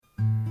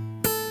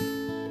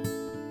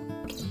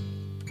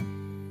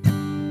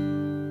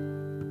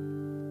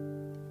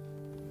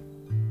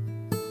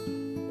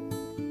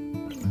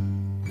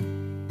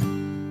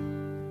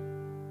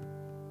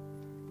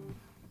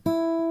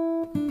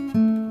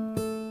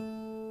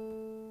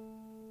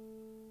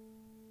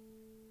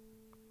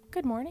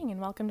Good morning and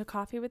welcome to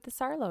Coffee with the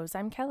Sarlos.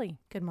 I'm Kelly.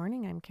 Good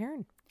morning, I'm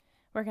Karen.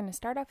 We're going to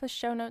start off with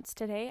show notes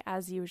today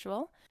as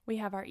usual. We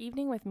have our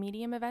Evening with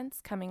Medium events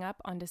coming up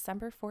on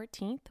December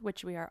 14th,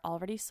 which we are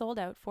already sold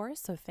out for,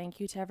 so thank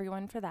you to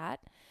everyone for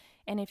that.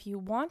 And if you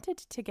wanted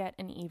to get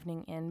an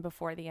evening in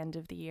before the end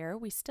of the year,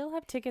 we still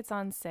have tickets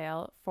on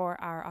sale for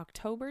our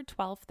October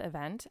 12th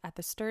event at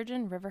the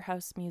Sturgeon River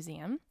House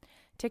Museum.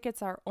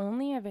 Tickets are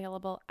only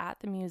available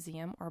at the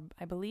museum, or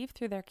I believe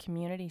through their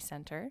community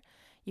center.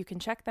 You can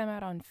check them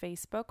out on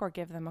Facebook or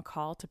give them a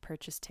call to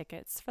purchase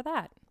tickets for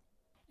that.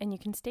 And you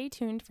can stay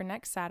tuned for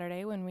next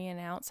Saturday when we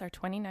announce our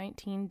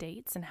 2019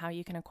 dates and how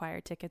you can acquire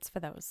tickets for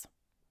those.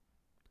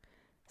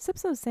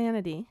 Sips of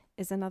Sanity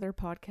is another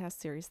podcast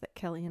series that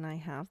Kelly and I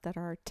have that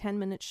are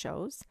 10-minute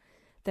shows.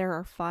 There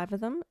are 5 of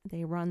them.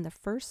 They run the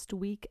first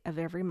week of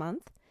every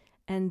month.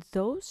 And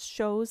those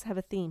shows have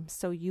a theme.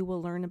 So you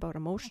will learn about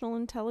emotional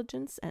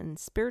intelligence and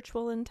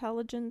spiritual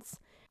intelligence,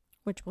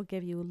 which will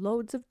give you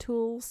loads of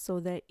tools so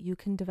that you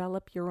can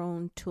develop your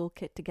own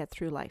toolkit to get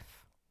through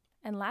life.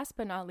 And last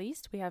but not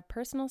least, we have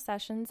personal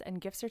sessions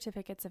and gift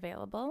certificates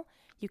available.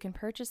 You can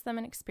purchase them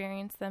and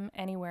experience them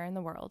anywhere in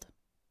the world.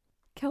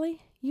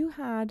 Kelly, you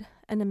had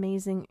an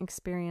amazing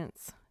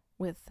experience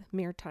with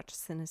Mirror Touch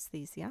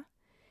Synesthesia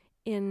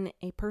in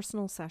a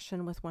personal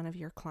session with one of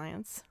your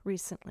clients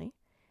recently.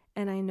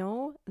 And I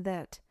know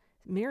that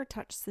Mirror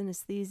Touch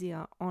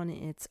Synesthesia on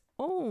its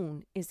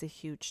own is a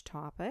huge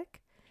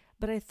topic,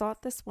 but I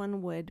thought this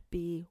one would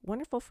be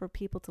wonderful for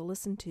people to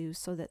listen to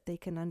so that they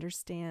can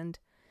understand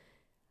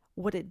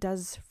what it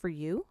does for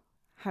you,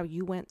 how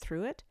you went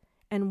through it,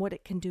 and what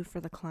it can do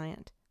for the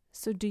client.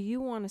 So do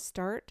you want to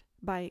start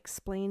by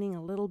explaining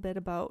a little bit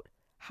about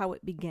how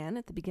it began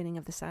at the beginning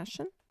of the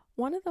session?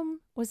 One of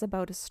them was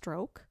about a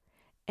stroke,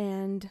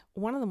 and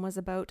one of them was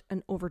about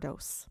an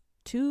overdose.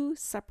 2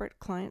 separate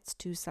clients,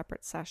 2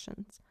 separate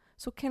sessions.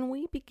 So can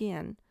we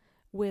begin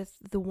with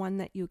the one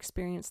that you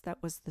experienced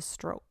that was the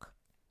stroke?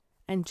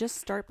 And just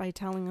start by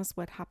telling us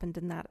what happened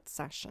in that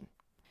session.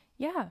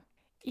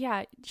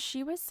 Yeah,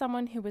 she was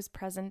someone who was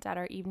present at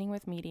our Evening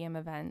with Medium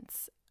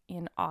events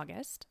in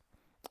August.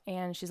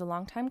 And she's a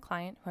longtime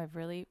client who I've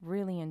really,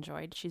 really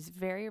enjoyed. She's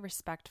very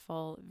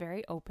respectful,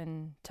 very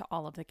open to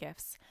all of the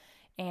gifts.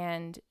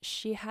 And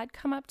she had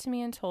come up to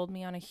me and told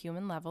me on a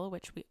human level,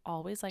 which we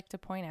always like to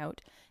point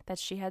out, that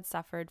she had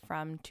suffered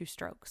from 2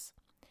 strokes.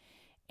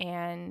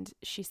 And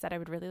she said, I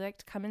would really like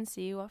to come and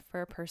see you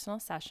for a personal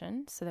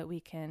session so that we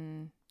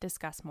can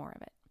discuss more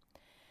of it.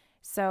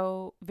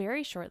 So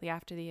very shortly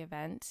after the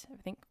event, I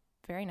think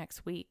very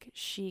next week,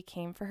 she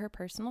came for her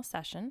personal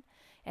session.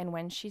 And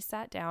when she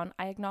sat down,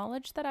 I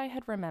acknowledged that I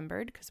had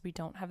remembered, because we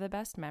don't have the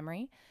best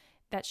memory,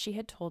 that she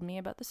had told me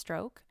about the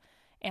stroke.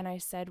 And I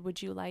said,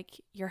 would you like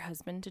your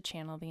husband to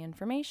channel the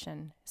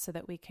information so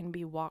that we can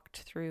be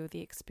walked through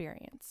the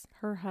experience?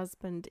 Her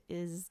husband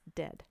is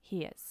dead.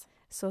 He is.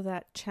 So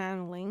that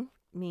channeling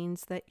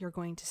means that you're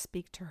going to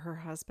speak to her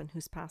husband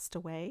who's passed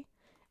away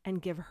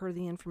and give her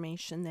the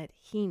information that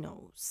he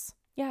knows.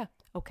 Yeah.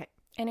 Okay.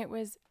 And it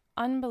was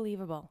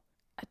unbelievable.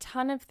 A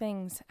ton of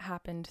things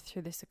happened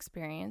through this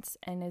experience.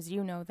 And as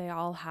you know, they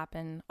all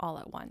happen all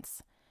at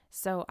once.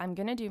 So I'm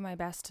going to do my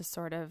best to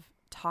sort of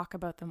talk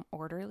about them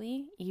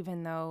orderly,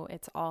 even though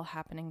it's all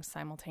happening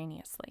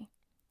simultaneously.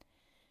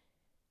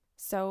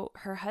 So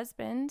her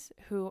husband,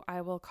 who I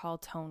will call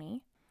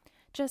Tony,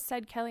 just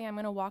said, Kelly, I'm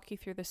going to walk you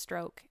through the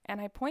stroke.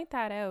 And I point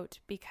that out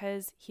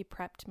because he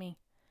prepped me.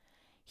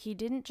 He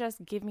didn't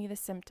just give me the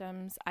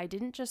symptoms. I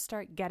didn't just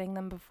start getting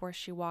them before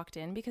she walked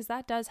in, because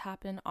that does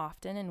happen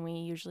often. And we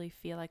usually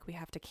feel like we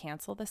have to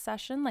cancel the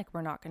session, like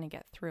we're not going to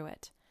get through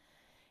it,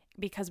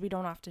 because we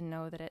don't often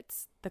know that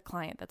it's the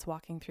client that's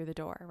walking through the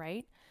door,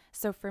 right?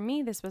 So for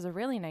me, this was a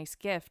really nice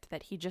gift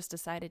that he just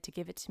decided to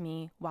give it to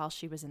me while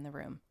she was in the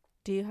room.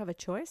 Do you have a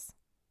choice?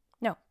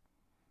 No.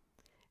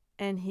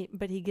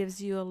 But he gives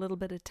you a little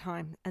bit of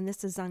time. And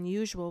this is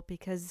unusual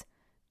because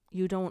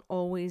you don't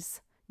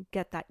always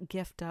get that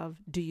gift of,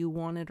 do you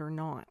want it or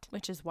not?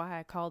 Which is why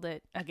I called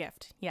it a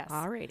gift. Yes.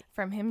 Alrighty.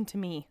 From him to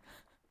me.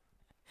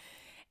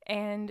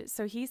 And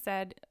so he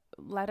said,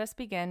 let us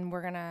begin.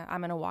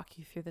 I'm going to walk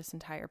you through this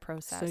entire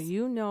process. So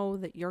you know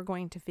that you're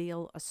going to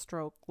feel a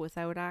stroke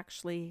without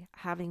actually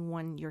having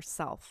one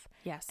yourself.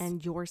 Yes.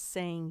 And you're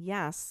saying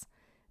yes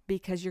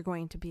because you're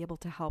going to be able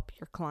to help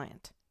your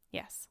client.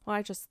 Yes.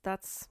 Well,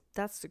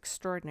 that's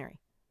extraordinary.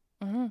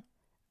 Mm-hmm.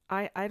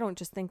 I don't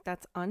just think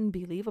that's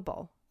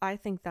unbelievable. I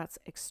think that's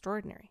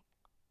extraordinary.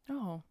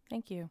 Oh,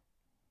 thank you.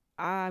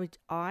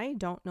 I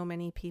don't know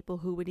many people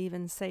who would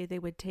even say they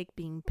would take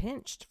being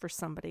pinched for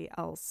somebody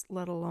else,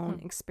 let alone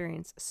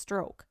experience a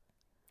stroke.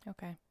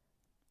 Okay.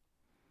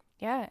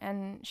 Yeah,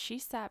 and she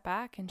sat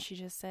back and she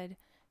just said,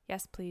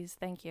 yes, please,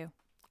 thank you.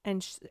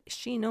 And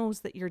she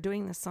knows that you're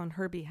doing this on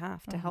her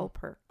behalf to help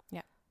her.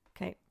 Yeah.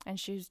 Okay. And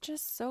she's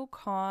just so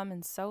calm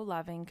and so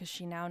loving because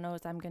she now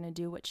knows I'm going to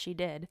do what she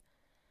did.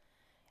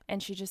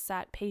 And she just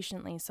sat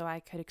patiently so I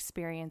could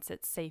experience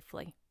it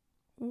safely.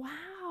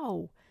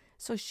 Wow.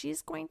 So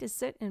she's going to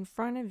sit in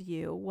front of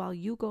you while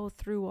you go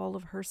through all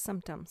of her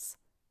symptoms.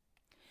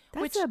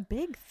 That's a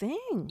big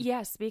thing.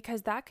 Yes,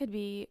 because that could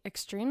be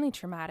extremely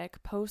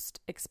traumatic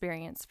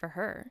post-experience for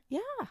her. Yeah.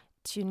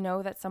 To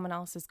know that someone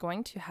else is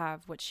going to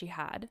have what she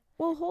had.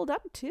 Well, hold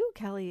up too,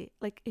 Kelly.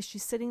 Like, is she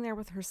sitting there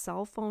with her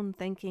cell phone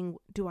thinking,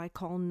 do I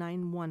call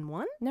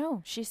 911?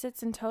 No, she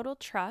sits in total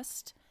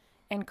trust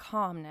and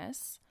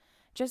calmness,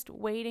 just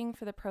waiting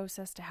for the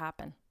process to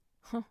happen.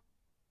 Huh.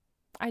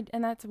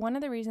 And that's one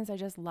of the reasons I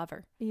just love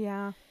her.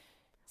 Yeah.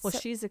 Well,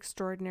 she's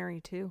extraordinary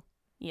too.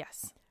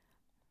 Yes.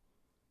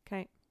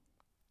 Okay.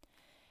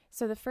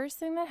 So the first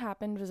thing that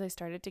happened was I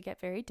started to get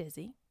very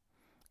dizzy,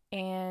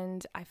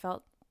 and I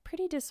felt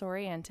pretty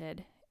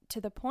disoriented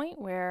to the point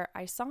where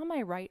I saw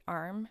my right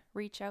arm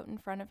reach out in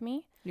front of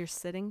me. You're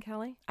sitting,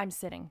 Kelly? I'm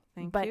sitting.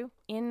 Thank but you.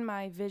 In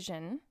my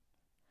vision,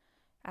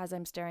 as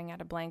I'm staring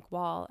at a blank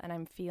wall and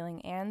I'm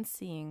feeling and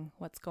seeing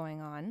what's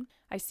going on,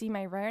 I see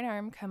my right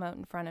arm come out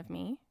in front of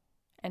me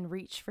and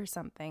reach for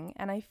something,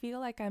 and I feel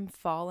like I'm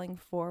falling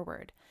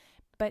forward.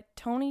 But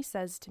Tony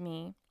says to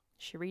me,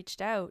 she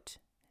reached out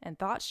and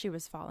thought she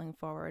was falling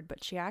forward,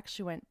 but she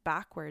actually went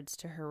backwards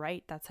to her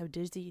right. That's how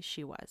dizzy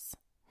she was.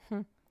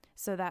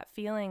 So that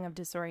feeling of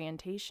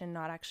disorientation,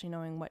 not actually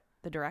knowing what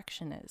the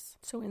direction is.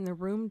 So in the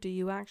room, do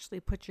you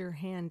actually put your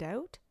hand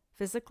out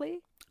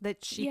physically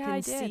that she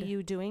can see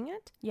you doing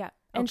it? Yeah.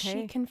 And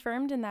she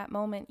confirmed in that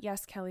moment,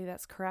 yes, Kelly,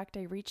 that's correct.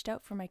 I reached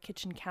out for my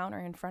kitchen counter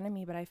in front of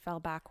me, but I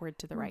fell backward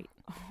to the right.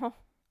 Oh,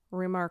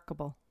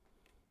 remarkable.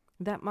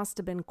 That must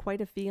have been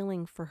quite a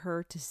feeling for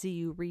her to see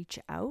you reach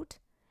out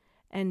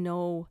and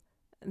know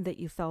that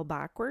you fell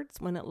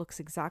backwards when it looks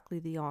exactly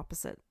the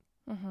opposite.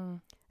 Mm-hmm.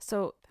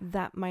 So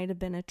that might have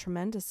been a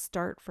tremendous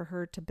start for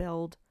her to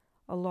build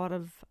a lot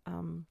of,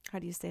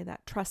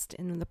 trust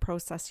in the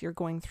process you're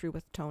going through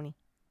with Tony.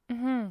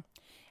 Mm-hmm.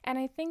 And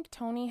I think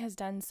Tony has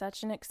done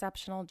such an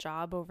exceptional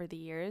job over the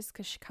years,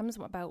 because she comes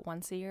about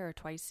once a year or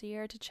twice a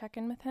year to check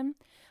in with him.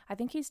 I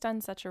think he's done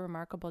such a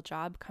remarkable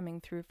job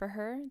coming through for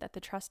her that the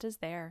trust is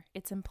there.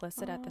 It's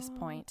implicit at this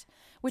point,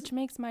 which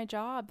makes my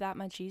job that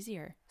much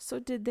easier. So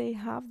did they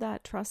have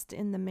that trust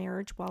in the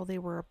marriage while they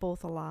were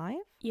both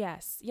alive?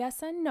 Yes.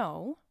 Yes and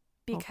no.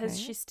 Because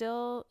she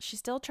still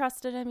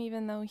trusted him,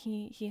 even though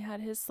he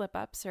had his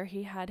slip-ups or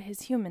he had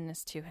his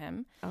humanness to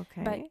him.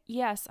 Okay. But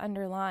yes,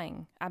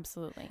 underlying,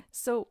 absolutely.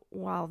 So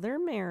while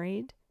they're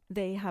married,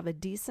 they have a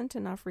decent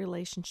enough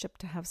relationship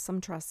to have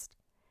some trust.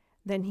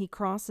 Then he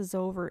crosses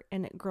over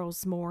and it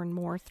grows more and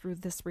more through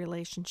this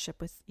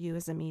relationship with you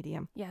as a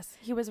medium. Yes,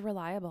 he was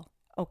reliable.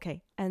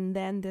 Okay. And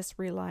then this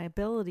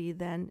reliability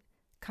then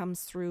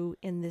comes through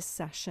in this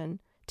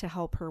session to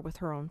help her with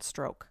her own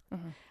stroke.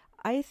 Mm-hmm.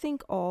 I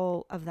think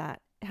all of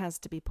that has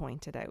to be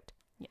pointed out.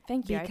 Yeah,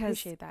 thank you. I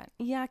appreciate that.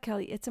 Yeah,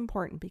 Kelly, it's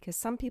important because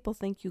some people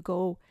think you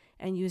go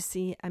and you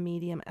see a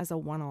medium as a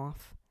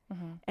one-off,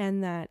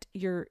 and that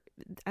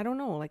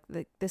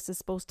this is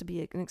supposed to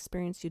be an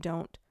experience you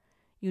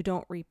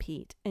don't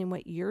repeat. And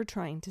what you're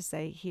trying to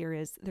say here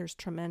is there's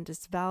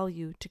tremendous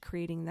value to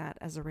creating that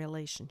as a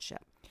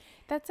relationship.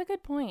 That's a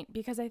good point,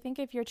 because I think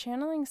if you're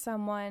channeling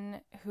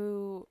someone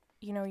who,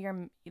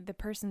 the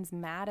person's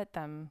mad at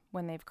them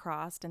when they've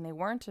crossed and they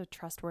weren't a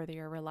trustworthy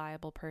or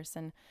reliable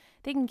person,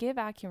 they can give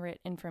accurate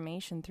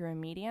information through a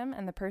medium,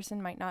 and the person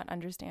might not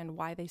understand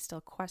why they still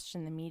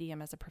question the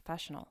medium as a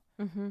professional.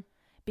 Mm-hmm.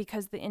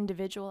 Because the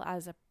individual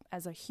as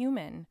a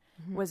human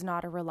was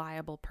not a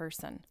reliable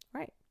person.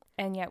 Right.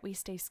 And yet we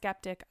stay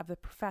skeptic of the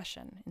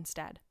profession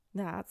instead.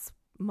 That's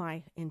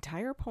my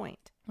entire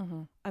point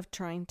of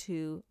trying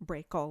to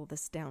break all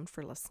this down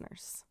for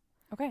listeners.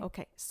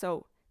 Okay.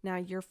 So now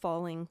you're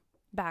falling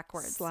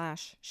backwards.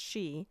 /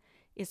 she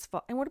is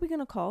and what are we going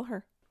to call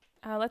her?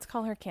 Let's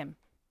call her Kim.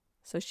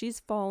 So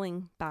she's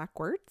falling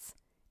backwards,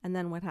 and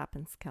then what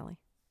happens, Kelly?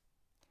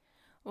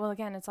 Well,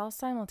 again, it's all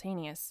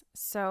simultaneous.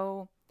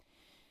 So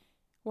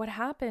what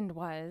happened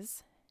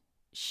was,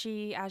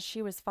 as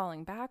she was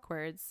falling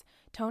backwards,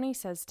 Tony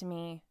says to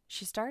me,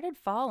 she started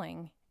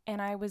falling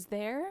and I was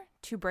there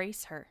to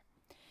brace her.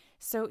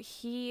 So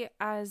he,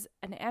 as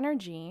an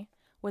energy,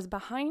 was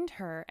behind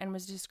her and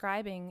was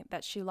describing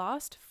that she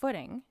lost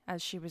footing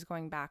as she was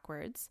going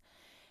backwards,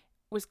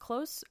 was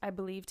close, I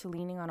believe, to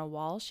leaning on a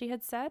wall, she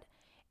had said,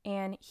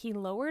 and he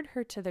lowered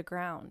her to the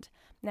ground.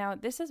 Now,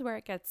 this is where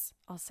it gets,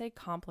 I'll say,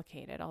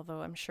 complicated,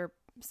 although I'm sure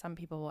some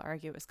people will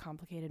argue it was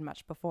complicated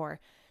much before.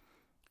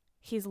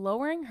 He's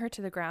lowering her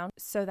to the ground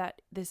so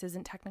that this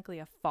isn't technically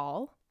a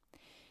fall.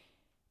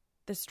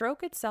 The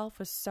stroke itself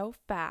was so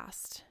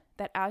fast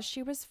that as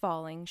she was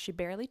falling, she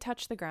barely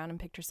touched the ground and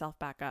picked herself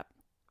back up.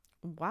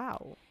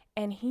 Wow.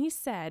 And he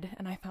said,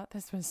 and I thought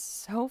this was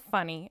so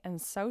funny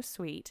and so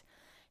sweet,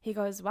 he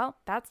goes, well,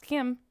 that's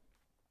Kim.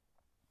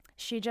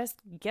 She just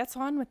gets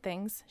on with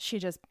things. She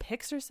just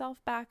picks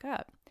herself back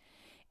up.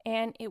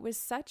 And it was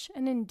such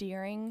an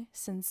endearing,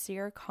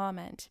 sincere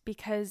comment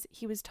because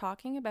he was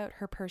talking about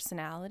her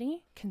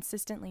personality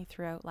consistently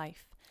throughout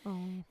life.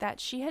 Oh.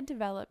 That she had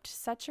developed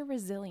such a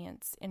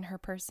resilience in her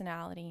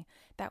personality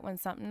that when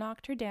something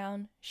knocked her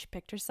down, she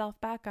picked herself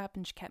back up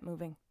and she kept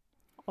moving.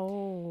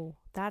 Oh,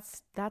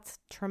 that's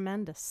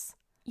tremendous.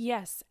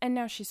 Yes. And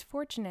now she's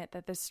fortunate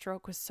that this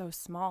stroke was so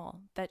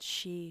small that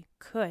she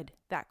could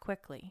that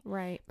quickly.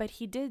 Right. But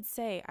he did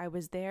say, I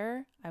was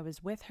there, I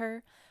was with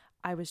her,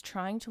 I was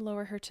trying to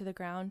lower her to the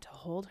ground to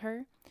hold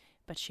her,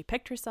 but she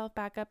picked herself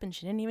back up and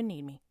she didn't even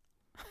need me.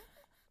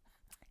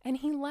 And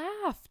he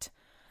laughed.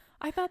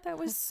 I thought that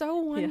was so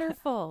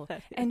wonderful. Yeah,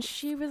 and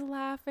she was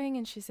laughing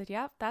and she said,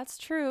 yep, that's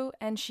true.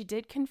 And she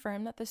did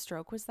confirm that the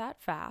stroke was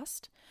that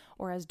fast,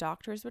 or as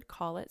doctors would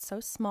call it, so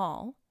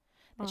small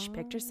that she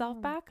picked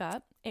herself back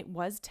up. It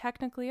was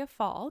technically a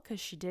fall because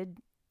she did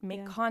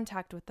make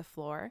contact with the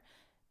floor,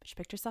 but she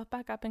picked herself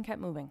back up and kept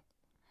moving.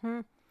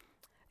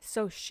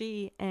 So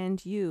she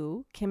and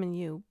you, Kim and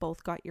you,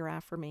 both got your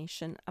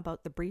affirmation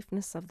about the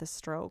briefness of the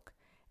stroke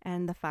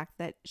and the fact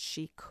that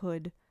she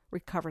could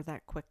recover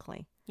that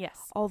quickly.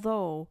 Yes.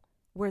 Although,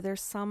 were there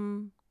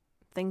some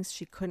things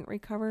she couldn't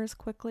recover as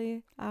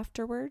quickly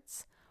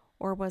afterwards?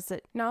 Or was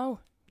it?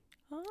 No,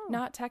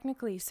 not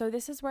technically. So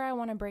this is where I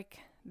want to break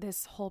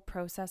this whole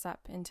process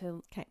up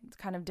into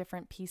kind of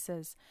different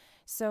pieces.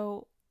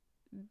 So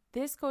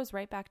this goes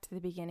right back to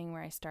the beginning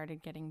where I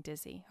started getting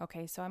dizzy.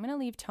 Okay, so I'm going to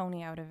leave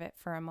Tony out of it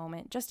for a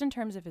moment, just in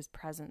terms of his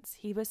presence.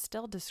 He was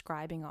still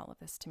describing all of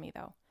this to me,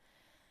 though.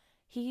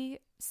 He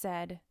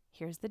said,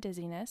 here's the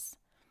dizziness.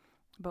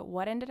 But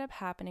what ended up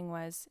happening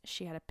was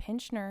she had a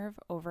pinched nerve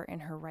over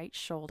in her right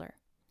shoulder.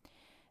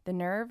 The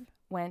nerve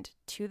went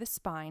to the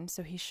spine,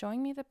 so he's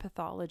showing me the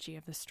pathology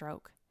of the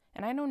stroke.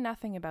 And I know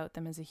nothing about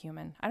them as a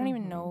human. I don't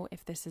even know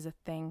if this is a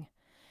thing.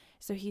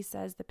 So he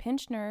says the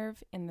pinched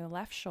nerve in the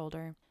left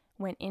shoulder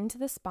went into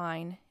the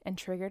spine and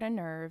triggered a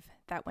nerve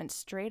that went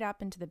straight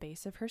up into the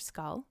base of her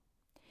skull.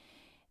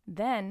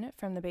 Then,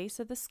 from the base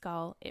of the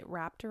skull, it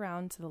wrapped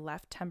around to the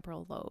left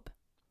temporal lobe.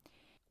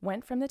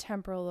 Went from the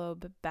temporal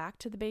lobe back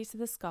to the base of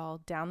the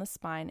skull, down the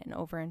spine, and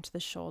over into the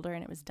shoulder,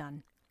 and it was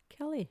done.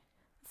 Kelly,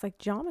 it's like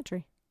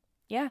geometry.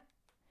 Yeah.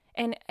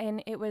 And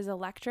it was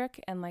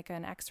electric and like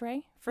an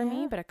x-ray for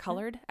me, but a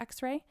colored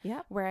x-ray,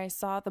 where I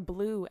saw the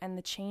blue and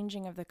the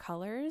changing of the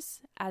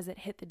colors as it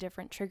hit the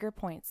different trigger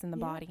points in the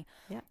body.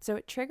 Yeah. So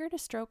it triggered a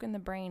stroke in the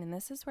brain, and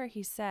this is where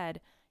he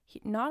said,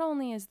 not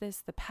only is this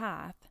the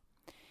path,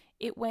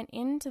 it went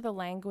into the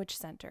language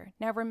center.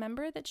 Now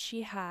remember that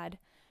she had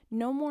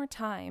no more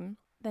time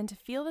than to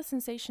feel the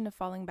sensation of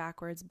falling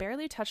backwards,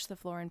 barely touch the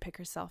floor and pick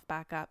herself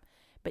back up.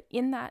 But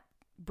in that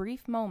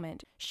brief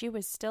moment, she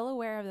was still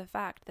aware of the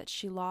fact that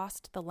she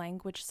lost the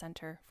language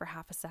center for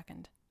half a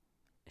second.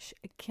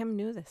 Kim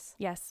knew this.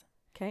 Yes.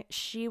 Okay.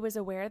 She was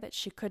aware that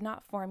she could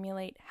not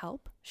formulate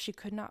help. She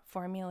could not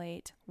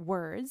formulate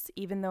words,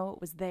 even though it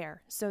was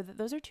there. So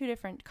those are two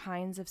different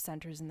kinds of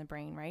centers in the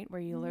brain, right?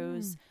 Where you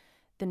lose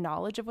the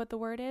knowledge of what the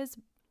word is,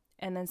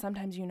 and then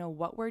sometimes you know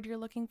what word you're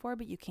looking for,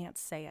 but you can't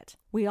say it.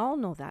 We all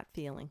know that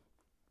feeling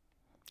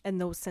and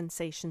those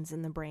sensations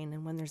in the brain,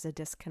 and when there's a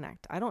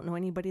disconnect. I don't know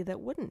anybody that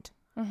wouldn't.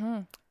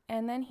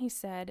 And then he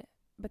said,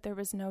 but there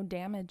was no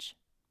damage.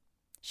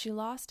 She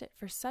lost it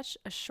for such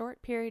a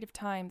short period of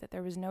time that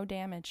there was no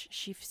damage.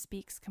 She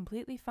speaks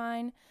completely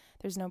fine.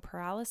 There's no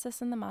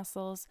paralysis in the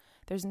muscles.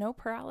 There's no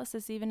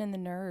paralysis even in the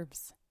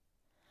nerves.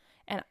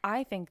 And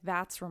I think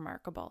that's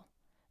remarkable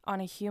on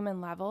a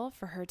human level,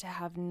 for her to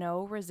have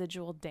no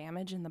residual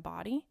damage in the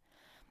body,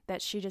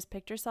 that she just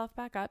picked herself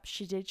back up.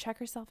 She did check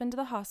herself into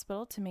the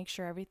hospital to make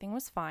sure everything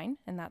was fine,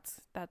 and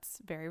that's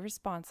very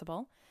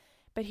responsible.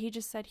 But he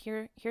just said,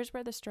 here's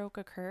where the stroke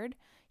occurred.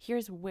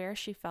 Here's where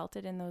she felt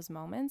it in those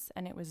moments,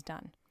 and it was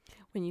done.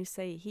 When you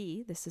say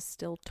he, this is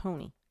still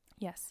Tony.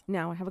 Yes.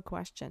 Now I have a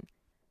question.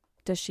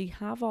 Does she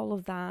have all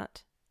of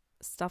that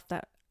stuff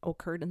that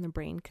occurred in the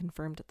brain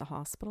confirmed at the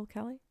hospital,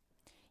 Kelly?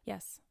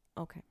 Yes.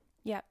 Okay.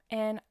 Yeah.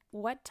 And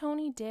what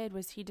Tony did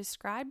was he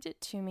described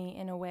it to me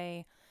in a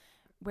way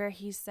where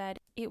he said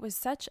it was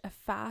such a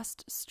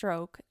fast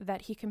stroke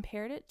that he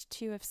compared it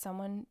to if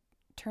someone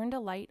turned a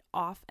light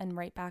off and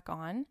right back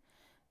on,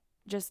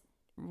 just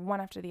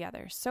one after the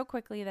other, so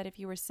quickly that if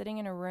you were sitting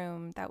in a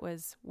room that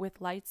was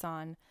with lights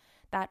on,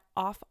 that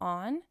off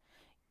on,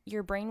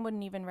 your brain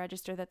wouldn't even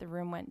register that the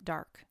room went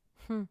dark.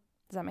 Does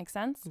that make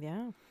sense?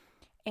 Yeah.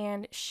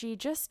 And she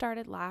just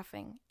started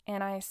laughing.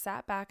 And I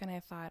sat back and I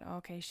thought,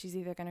 okay, she's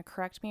either going to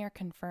correct me or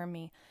confirm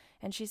me.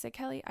 And she said,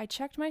 Kelly, I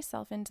checked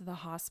myself into the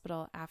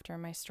hospital after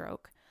my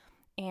stroke,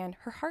 and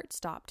her heart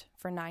stopped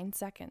for 9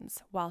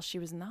 seconds while she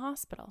was in the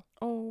hospital.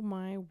 Oh,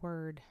 my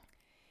word.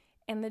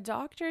 And the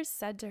doctors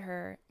said to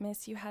her,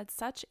 Miss, you had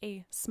such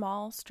a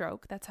small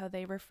stroke. That's how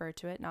they refer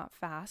to it. Not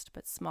fast,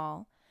 but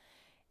small.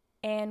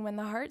 And when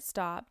the heart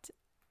stopped,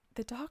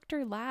 the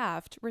doctor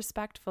laughed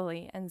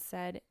respectfully and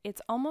said,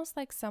 it's almost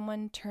like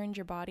someone turned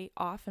your body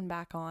off and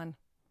back on.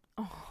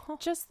 Oh.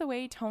 Just the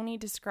way Tony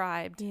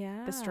described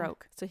the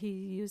stroke. So he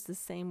used the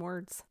same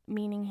words.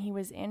 Meaning he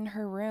was in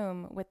her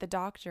room with the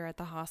doctor at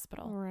the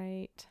hospital.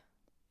 Right.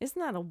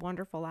 Isn't that a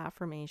wonderful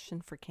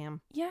affirmation for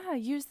Kim? Yeah,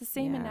 use the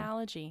same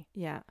analogy.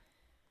 Yeah.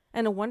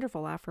 And a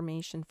wonderful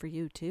affirmation for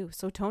you too.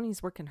 So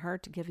Tony's working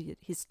hard to give you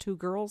his 2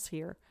 girls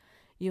here,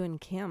 you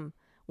and Kim,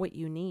 what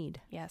you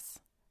need. Yes.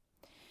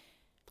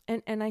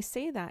 And I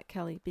say that,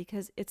 Kelly,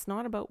 because it's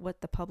not about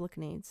what the public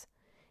needs.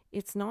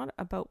 It's not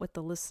about what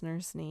the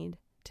listeners need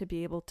to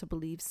be able to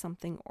believe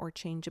something or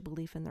change a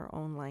belief in their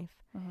own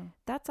life. Mm-hmm.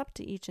 That's up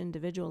to each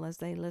individual as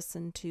they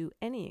listen to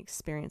any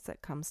experience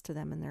that comes to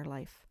them in their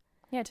life.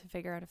 Yeah, to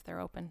figure out if they're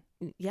open.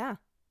 Yeah.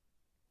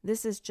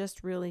 This is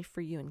just really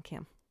for you and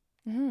Kim.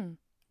 Mm-hmm.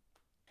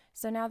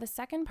 So now the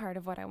second part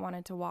of what I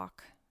wanted to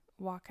walk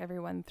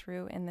everyone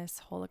through in this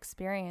whole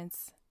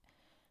experience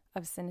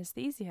of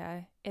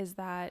synesthesia is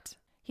that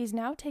he's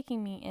now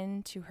taking me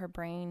into her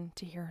brain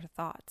to hear her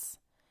thoughts,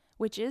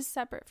 which is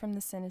separate from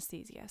the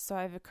synesthesia. So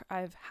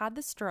I've had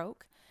the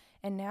stroke,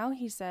 and now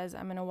he says,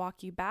 I'm going to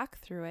walk you back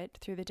through it,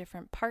 through the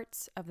different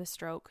parts of the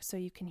stroke, so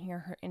you can hear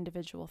her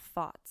individual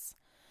thoughts,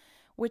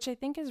 which I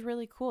think is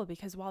really cool,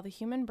 because while the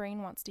human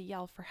brain wants to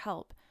yell for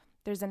help,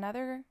 there's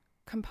another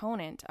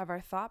component of our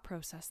thought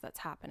process that's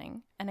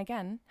happening, and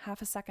again,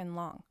 half a second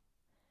long.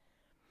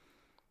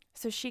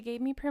 So she gave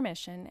me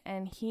permission,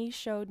 and he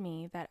showed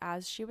me that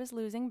as she was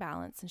losing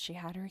balance and she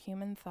had her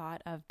human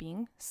thought of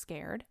being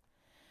scared,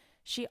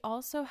 she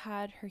also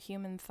had her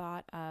human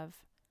thought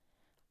of,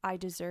 I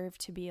deserve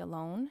to be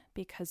alone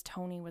because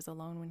Tony was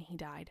alone when he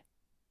died.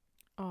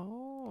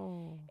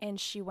 Oh. And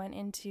she went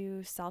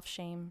into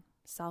self-shame,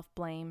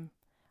 self-blame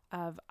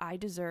of, I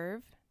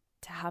deserve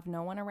to have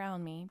no one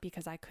around me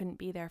because I couldn't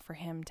be there for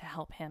him to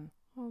help him.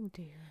 Oh,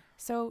 dear.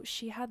 So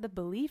she had the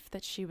belief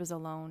that she was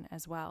alone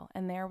as well.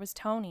 And there was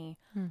Tony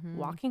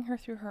walking her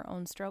through her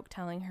own stroke,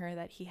 telling her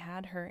that he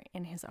had her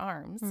in his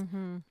arms.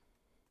 Mm-hmm.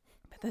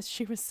 But that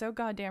she was so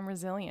goddamn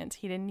resilient,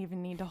 he didn't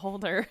even need to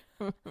hold her.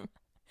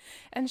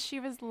 And she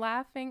was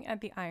laughing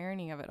at the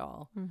irony of it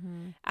all.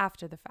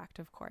 After the fact,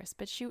 of course.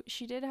 But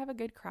she did have a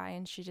good cry,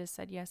 and she just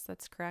said, yes,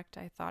 that's correct.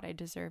 I thought I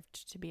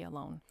deserved to be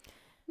alone.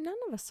 None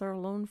of us are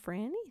alone for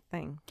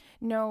anything.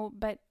 No,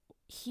 but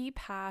he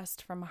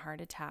passed from a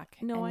heart attack.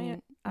 No,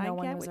 and I no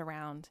one get was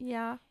around.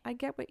 Yeah, I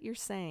get what you're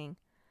saying.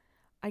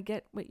 I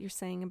get what you're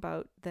saying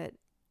about that,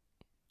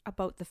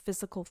 about the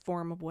physical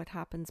form of what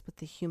happens with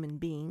the human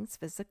beings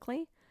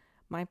physically.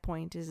 My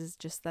point is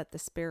just that the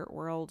spirit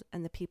world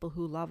and the people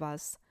who love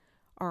us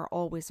are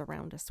always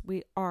around us.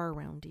 We are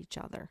around each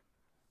other.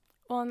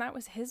 Well, and that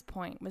was his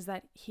point, was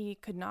that he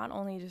could not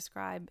only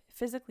describe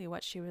physically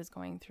what she was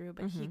going through,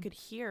 but he could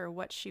hear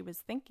what she was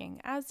thinking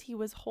as he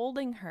was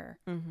holding her,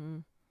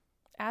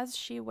 as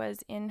she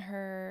was in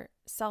her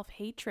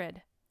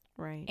self-hatred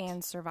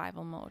and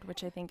survival mode,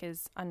 which I think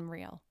is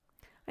unreal.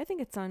 I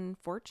think it's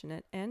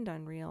unfortunate and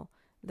unreal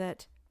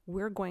that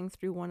we're going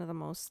through one of the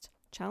most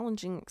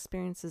challenging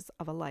experiences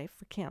of a life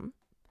for Kim.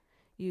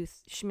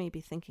 She may be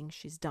thinking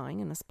she's dying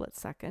in a split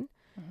second.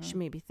 She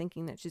may be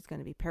thinking that she's going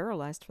to be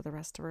paralyzed for the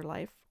rest of her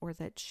life, or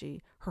that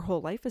her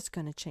whole life is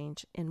going to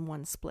change in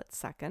one split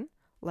second.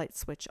 Light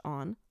switch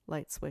on,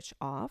 light switch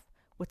off.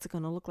 What's it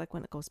going to look like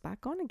when it goes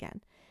back on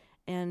again?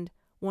 And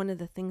one of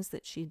the things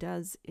that she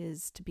does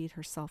is to beat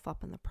herself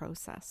up in the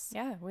process.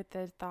 Yeah, with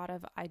the thought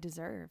of, I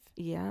deserve.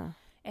 Yeah.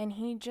 And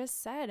he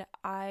just said,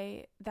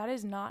 that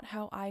is not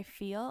how I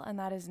feel, and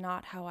that is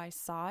not how I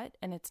saw it,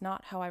 and it's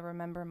not how I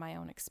remember my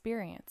own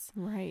experience.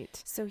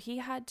 Right. So he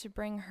had to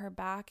bring her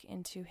back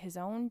into his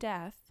own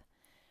death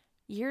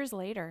years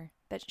later,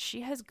 that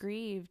she has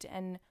grieved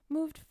and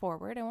moved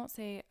forward. I don't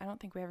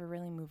think we ever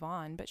really move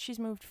on, but she's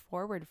moved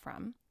forward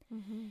from.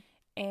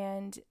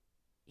 And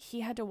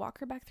he had to walk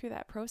her back through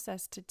that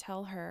process to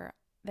tell her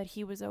that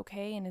he was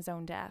okay in his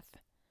own death.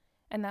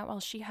 And that while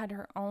she had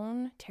her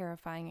own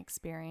terrifying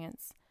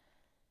experience,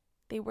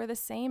 they were the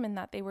same in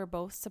that they were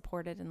both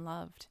supported and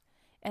loved.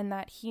 And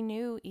that he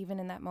knew, even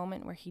in that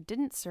moment where he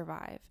didn't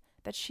survive,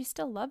 that she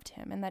still loved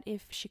him, and that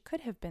if she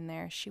could have been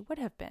there, she would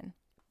have been.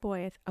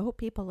 Boy, I hope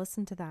people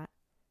listen to that.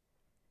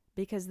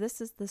 Because this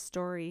is the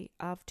story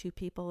of two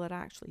people that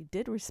actually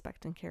did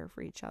respect and care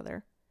for each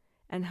other,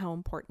 and how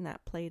important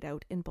that played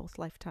out in both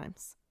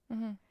lifetimes.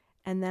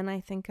 And then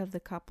I think of the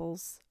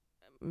couples,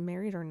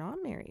 married or not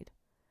married,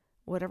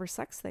 whatever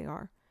sex they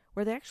are,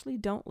 where they actually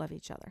don't love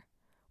each other,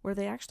 where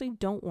they actually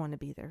don't want to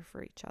be there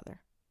for each other.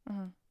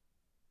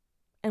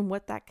 And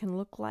what that can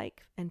look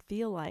like and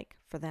feel like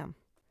for them.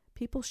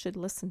 People should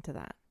listen to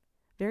that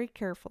very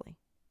carefully.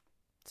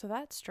 So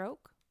that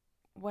stroke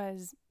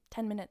was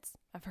 10 minutes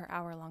of her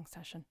hour-long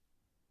session.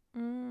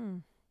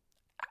 To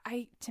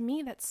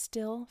me, that's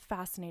still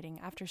fascinating.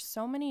 After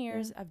so many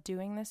years of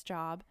doing this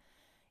job,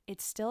 it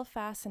still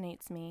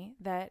fascinates me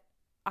that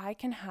I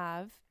can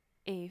have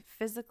a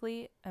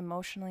physically,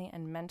 emotionally,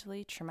 and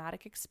mentally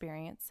traumatic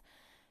experience,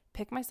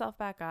 pick myself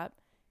back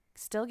up,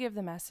 still give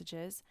the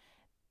messages.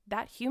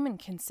 That human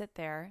can sit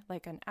there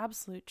like an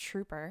absolute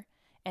trooper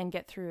and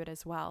get through it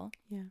as well.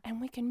 Yeah.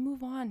 And we can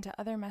move on to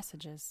other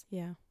messages.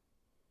 Yeah.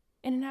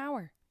 In an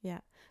hour. Yeah.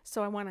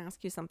 So I want to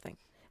ask you something.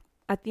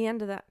 At the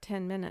end of that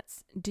 10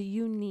 minutes, do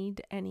you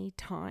need any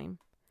time?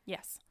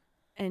 Yes.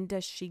 And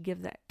does she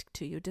give that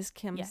to you? Does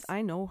Kim? Yes.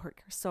 I know her.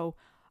 So,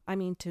 I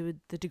mean, to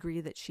the degree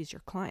that she's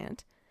your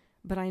client,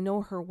 but I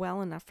know her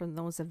well enough from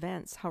those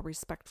events, how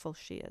respectful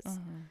she is.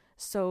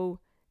 So,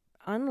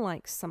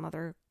 unlike some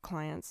other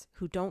clients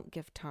who don't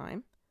give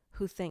time,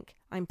 who think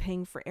I'm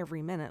paying for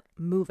every minute,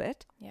 move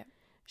it. Yep.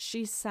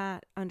 she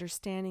sat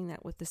understanding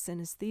that with the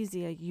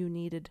synesthesia, you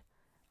needed,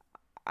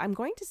 I'm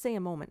going to say a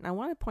moment, and I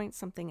want to point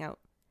something out.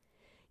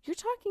 You're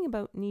talking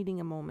about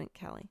needing a moment,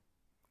 Kelly.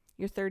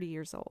 You're 30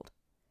 years old.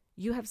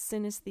 You have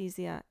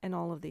synesthesia and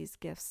all of these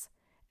gifts,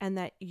 and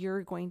that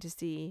you're going to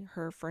see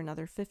her for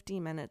another 50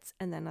 minutes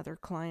and then other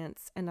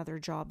clients and other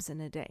jobs in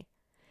a day.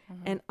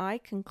 Mm-hmm. And I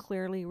can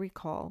clearly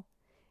recall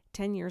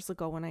 10 years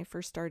ago when I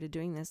first started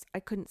doing this, I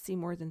couldn't see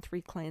more than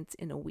 3 clients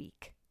in a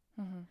week.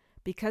 Mm-hmm.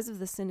 Because of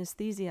the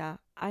synesthesia,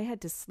 I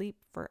had to sleep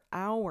for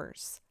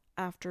hours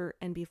after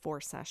and before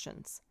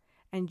sessions.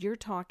 And you're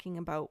talking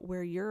about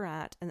where you're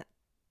at, and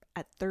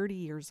at 30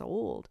 years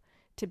old,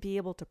 to be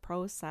able to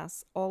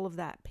process all of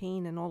that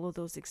pain and all of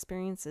those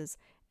experiences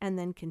and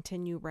then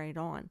continue right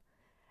on.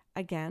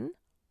 Again,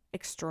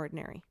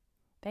 extraordinary.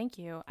 Thank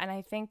you. And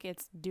I think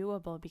it's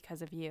doable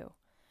because of you.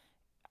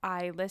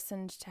 I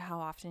listened to how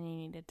often you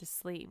needed to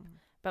sleep.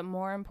 But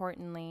more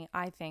importantly,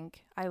 I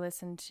think I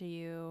listened to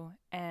you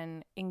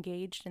and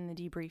engaged in the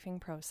debriefing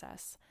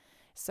process.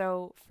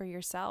 So for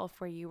yourself,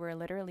 where you were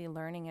literally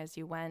learning as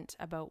you went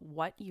about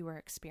what you were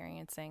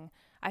experiencing,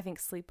 I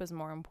think sleep was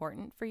more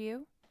important for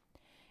you.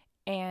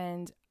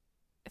 And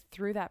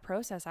through that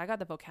process, I got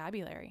the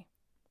vocabulary.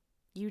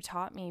 You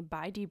taught me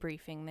by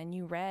debriefing, then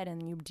you read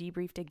and you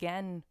debriefed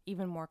again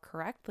even more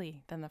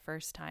correctly than the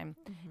first time,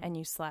 and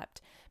you slept.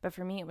 But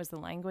for me, it was the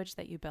language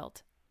that you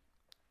built.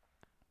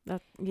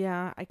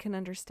 Yeah, I can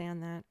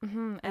understand that.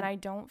 Mm-hmm. And I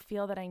don't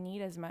feel that I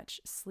need as much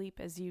sleep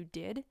as you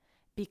did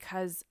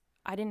because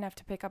I didn't have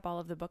to pick up all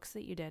of the books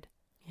that you did.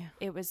 Yeah.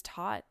 It was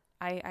taught.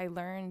 I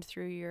learned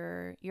through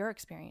your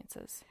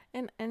experiences.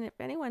 And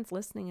if anyone's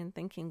listening and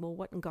thinking, well,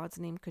 what in God's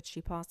name could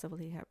she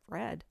possibly have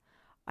read?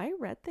 I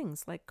read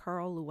things like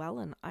Carl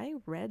Llewellyn. I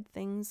read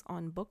things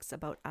on books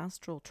about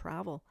astral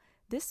travel.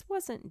 This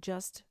wasn't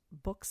just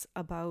books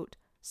about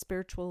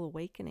spiritual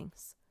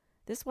awakenings.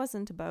 This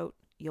wasn't about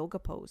yoga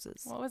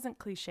poses. Well, it wasn't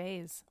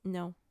cliches.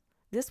 No.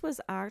 This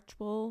was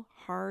actual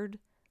hard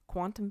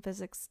quantum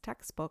physics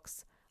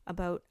textbooks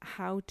about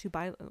how to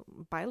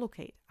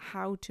bilocate,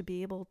 how to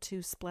be able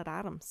to split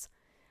atoms.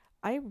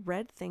 I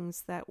read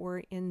things that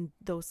were in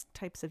those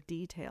types of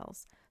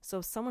details. So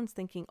if someone's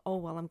thinking, oh,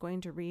 well, I'm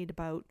going to read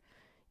about,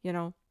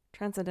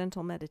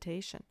 transcendental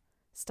meditation,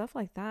 stuff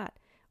like that,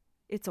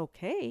 it's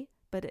okay,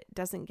 but it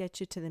doesn't get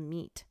you to the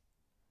meat.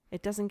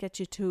 It doesn't get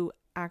you to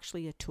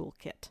actually a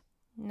toolkit.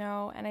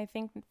 No, and I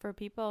think for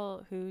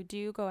people who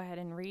do go ahead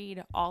and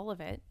read all of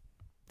it,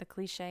 the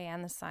cliche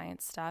and the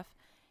science stuff,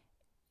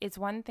 it's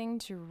one thing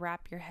to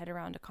wrap your head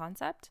around a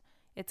concept.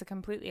 It's a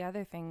completely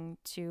other thing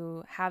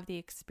to have the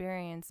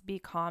experience, be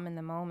calm in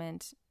the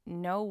moment,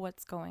 know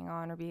what's going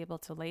on, or be able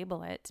to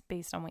label it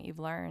based on what you've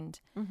learned,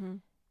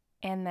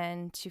 and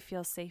then to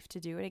feel safe to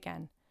do it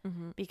again.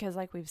 Because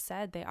like we've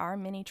said, they are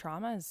mini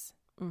traumas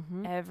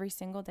every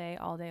single day,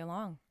 all day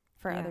long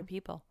for other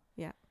people.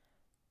 Yeah.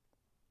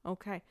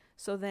 Okay.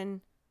 So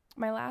then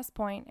my last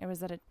point, it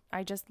was that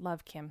I just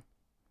love Kim.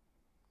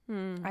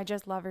 I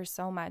just love her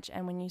so much.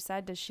 And when you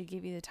said, does she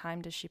give you the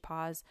time? Does she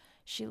pause?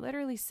 She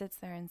literally sits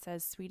there and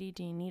says, sweetie,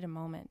 do you need a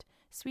moment?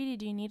 Sweetie,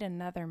 do you need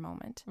another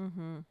moment?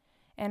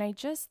 And I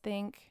just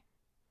think,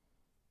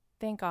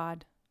 thank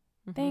God.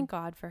 Thank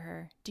God for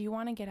her. Do you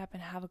want to get up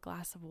and have a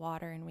glass of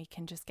water and we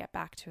can just get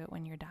back to it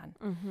when you're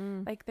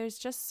done? Like there's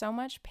just so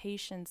much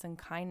patience and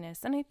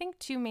kindness. And I think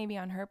too, maybe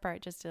on her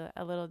part, just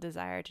a little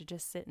desire to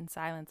just sit in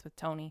silence with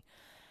Tony.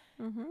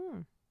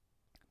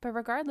 But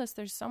regardless,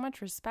 there's so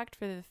much respect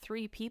for the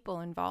 3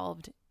 people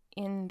involved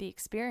in the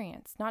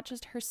experience, not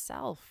just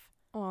herself.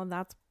 Well,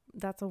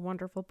 that's a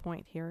wonderful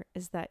point here,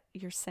 is that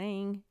you're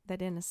saying that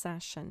in a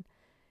session,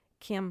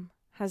 Kim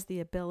has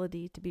the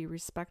ability to be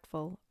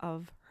respectful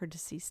of her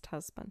deceased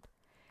husband.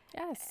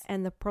 Yes.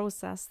 And the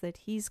process that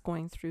he's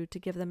going through to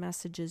give the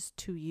messages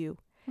to you.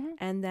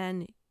 And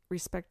then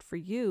respect for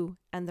you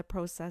and the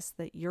process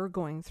that you're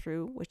going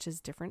through, which is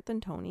different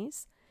than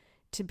Tony's,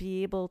 to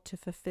be able to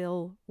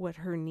fulfill what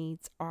her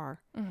needs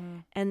are.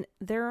 And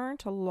there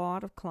aren't a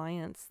lot of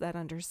clients that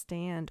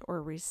understand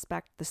or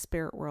respect the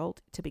spirit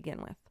world to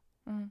begin with.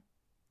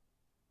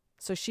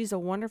 So she's a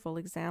wonderful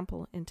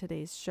example in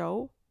today's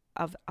show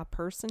of a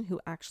person who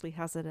actually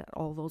has it at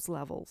all those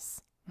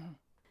levels.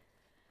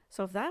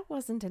 So if that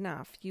wasn't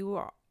enough, you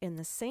are in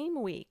the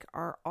same week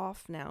are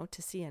off now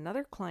to see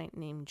another client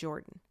named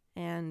Jordan.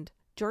 And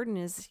Jordan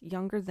is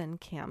younger than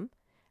Kim,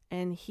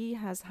 and he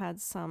has had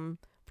some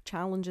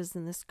challenges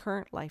in this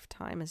current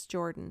lifetime as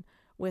Jordan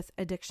with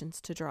addictions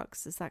to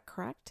drugs. Is that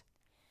correct?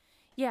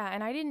 Yeah,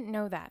 and I didn't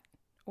know that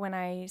when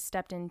I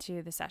stepped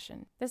into the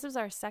session. This was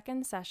our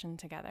second session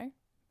together,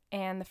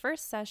 and the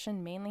first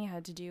session mainly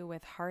had to do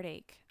with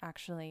heartache,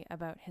 actually,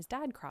 about his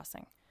dad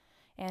crossing.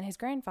 And his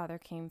grandfather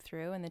came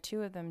through, and the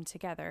 2 of them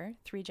together,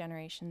 3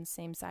 generations,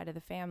 same side of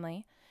the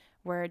family,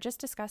 were just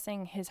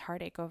discussing his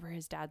heartache over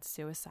his dad's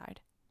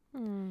suicide.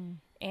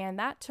 And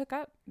that took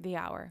up the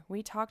hour.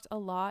 We talked a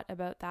lot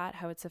about that,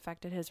 how it's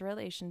affected his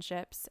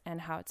relationships and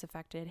how it's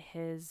affected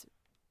his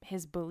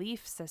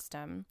belief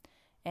system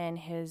and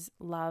his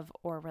love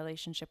or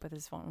relationship with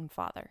his own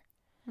father.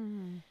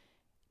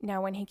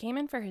 Now, when he came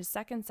in for his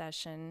second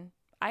session,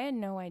 I had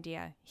no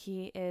idea.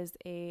 He is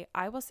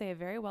I will say, a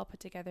very well put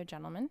together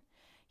gentleman.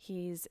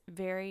 He's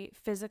very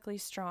physically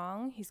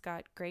strong. He's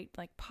got great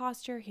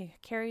posture. He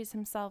carries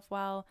himself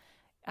well.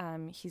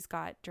 He's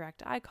got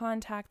direct eye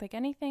contact,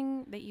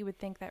 anything that you would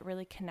think that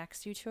really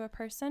connects you to a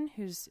person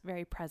who's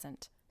very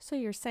present. So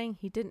you're saying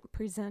he didn't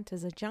present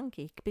as a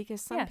junkie?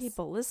 Because some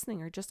people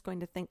listening are just going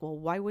to think, well,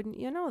 why wouldn't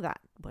you know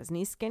that? Wasn't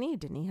he skinny?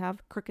 Didn't he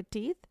have crooked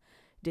teeth?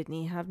 Didn't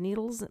he have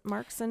needles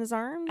marks in his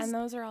arms? And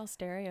those are all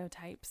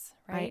stereotypes,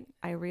 right?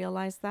 I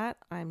realize that.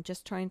 I'm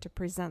just trying to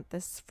present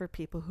this for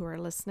people who are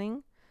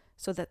listening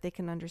so that they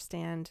can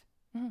understand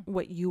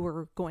what you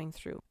were going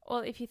through. Well,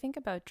 if you think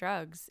about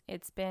drugs,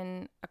 it's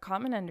been a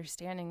common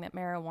understanding that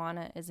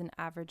marijuana is an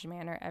average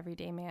man or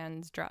everyday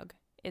man's drug.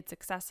 It's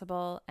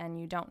accessible and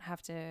you don't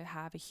have to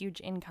have a huge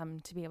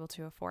income to be able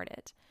to afford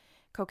it.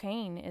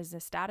 Cocaine is a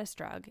status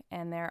drug,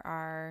 and there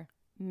are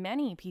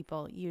many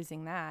people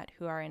using that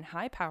who are in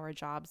high power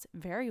jobs,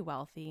 very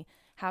wealthy,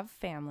 have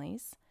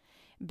families,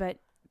 but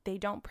they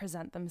don't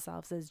present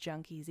themselves as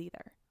junkies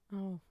either.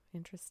 Oh,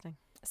 interesting.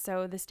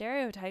 So the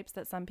stereotypes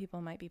that some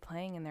people might be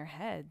playing in their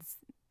heads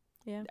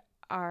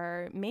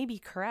are maybe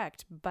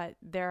correct, but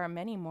there are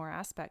many more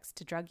aspects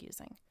to drug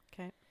using.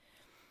 Okay.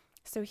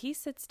 So he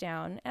sits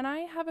down, and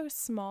I have a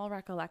small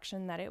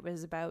recollection that it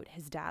was about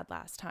his dad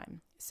last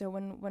time. So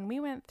when we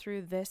went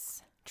through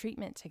this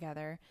treatment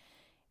together,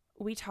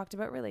 we talked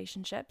about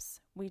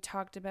relationships. We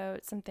talked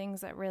about some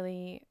things that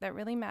really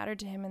mattered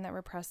to him and that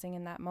were pressing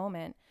in that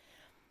moment.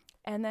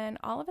 And then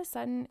all of a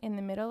sudden, in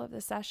the middle of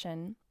the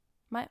session,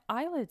 my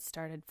eyelids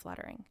started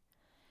fluttering.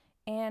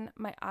 And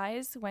my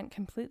eyes went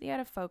completely out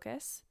of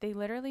focus. They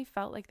literally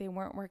felt like they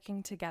weren't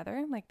working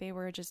together, like they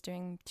were just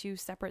doing two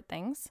separate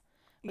things.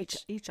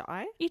 Each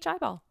eye? Each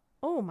eyeball.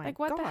 Oh my God.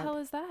 What the hell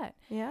is that?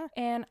 Yeah.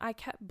 And I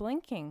kept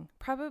blinking,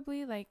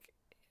 probably it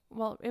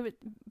was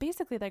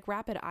basically like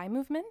rapid eye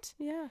movement.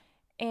 Yeah.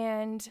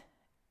 And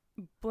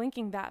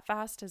blinking that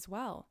fast as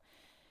well.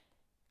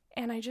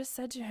 And I just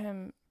said to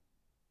him,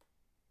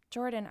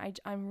 Jordan,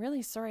 I'm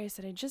really sorry. I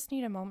said, I just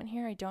need a moment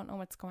here. I don't know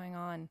what's going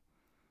on.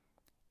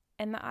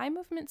 And the eye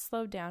movement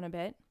slowed down a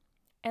bit.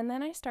 And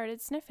then I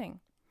started sniffing.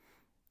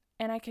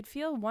 And I could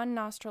feel one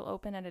nostril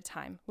open at a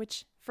time,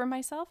 which for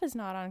myself is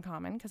not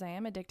uncommon because I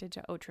am addicted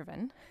to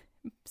Otriven.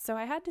 So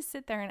I had to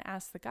sit there and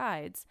ask the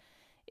guides,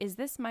 is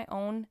this my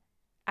own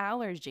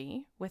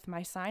allergy with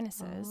my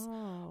sinuses,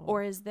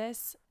 or is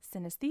this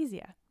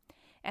synesthesia?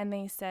 And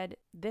they said,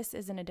 this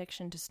is an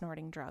addiction to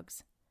snorting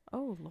drugs.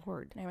 Oh,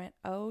 Lord. And I went,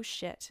 oh,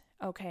 shit.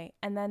 Okay.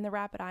 And then the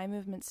rapid eye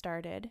movement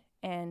started,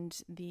 and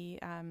the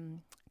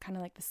kind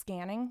of like the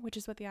scanning, which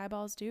is what the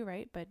eyeballs do,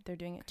 right? But they're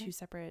doing it two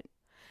separate.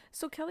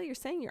 So, Kelly, you're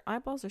saying your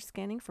eyeballs are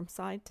scanning from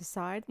side to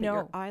side, but No.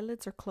 your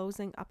eyelids are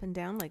closing up and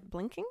down, like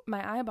blinking?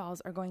 My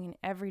eyeballs are going in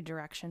every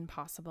direction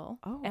possible,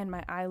 and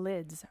my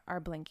eyelids are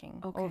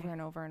blinking over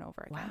and over and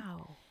over again.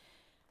 Wow.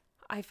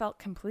 I felt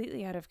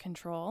completely out of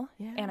control,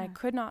 and I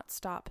could not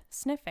stop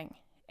sniffing.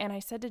 And I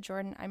said to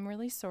Jordan, I'm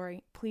really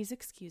sorry. Please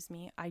excuse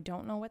me. I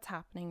don't know what's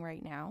happening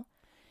right now.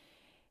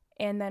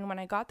 And then when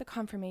I got the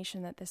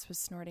confirmation that this was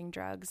snorting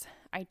drugs,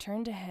 I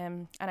turned to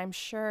him, and I'm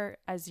sure,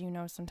 as you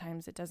know,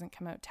 sometimes it doesn't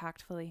come out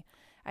tactfully.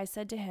 I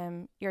said to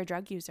him, you're a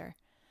drug user.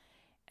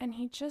 And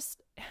he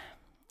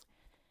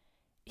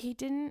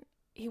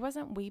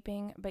wasn't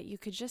weeping, but you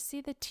could just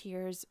see the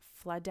tears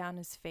flood down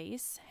his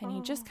face. And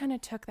he just kind of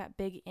took that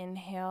big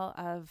inhale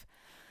of,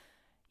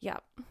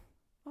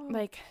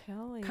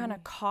 kind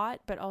of caught,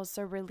 but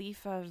also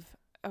relief of,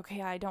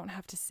 okay, I don't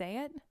have to say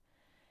it.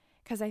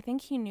 Because I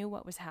think he knew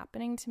what was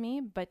happening to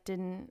me, but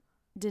didn't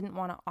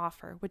want to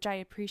offer, which I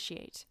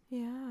appreciate.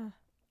 Yeah.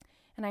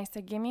 And I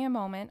said, give me a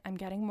moment. I'm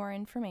getting more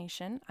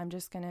information. I'm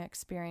just going to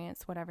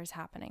experience whatever's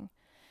happening.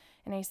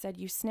 And I said,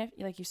 you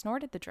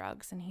snorted the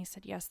drugs. And he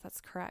said, yes,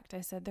 that's correct.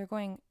 I said, they're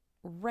going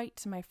right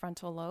to my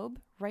frontal lobe,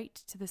 right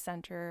to the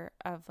center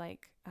of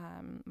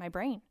my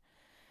brain.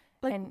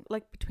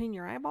 Like between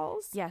your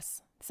eyeballs?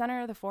 Yes.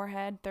 Center of the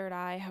forehead, third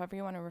eye, however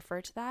you want to refer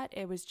to that.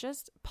 It was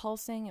just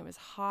pulsing. It was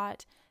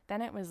hot.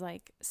 Then it was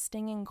like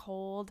stinging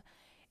cold.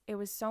 It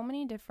was so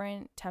many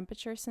different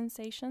temperature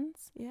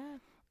sensations. Yeah.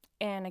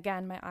 And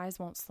again, my eyes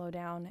won't slow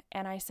down.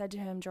 And I said to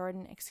him,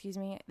 Jordan, excuse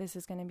me, this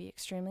is going to be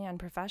extremely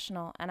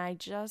unprofessional. And I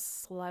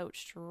just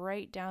slouched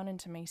right down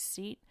into my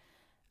seat.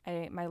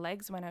 My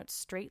legs went out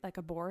straight like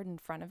a board in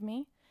front of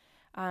me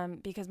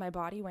because my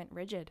body went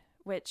rigid,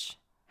 which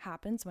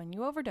happens when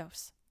you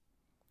overdose.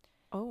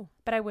 Oh.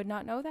 But I would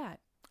not know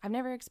that. I've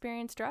never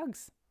experienced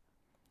drugs.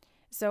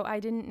 So I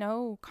didn't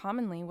know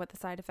commonly what the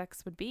side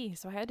effects would be.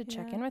 So I had to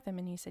check in with him,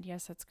 and he said,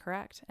 yes, that's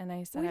correct. And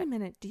I said, wait a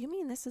minute. Do you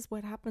mean this is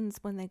what happens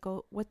when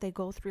what they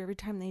go through every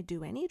time they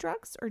do any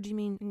drugs? Or do you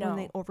mean when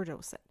they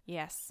overdose it?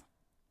 Yes.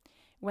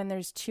 When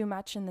there's too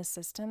much in the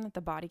system that the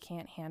body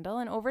can't handle.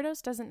 And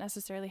overdose doesn't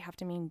necessarily have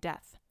to mean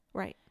death.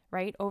 Right.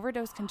 Right?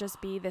 Overdose can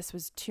just be this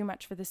was too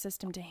much for the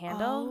system to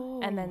handle,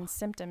 and then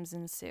symptoms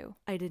ensue.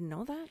 I didn't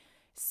know that.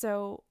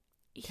 So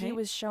he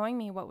was showing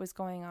me what was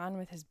going on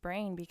with his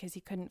brain because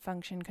he couldn't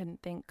function,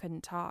 couldn't think,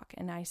 couldn't talk.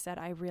 And I said,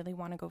 I really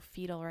want to go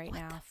fetal right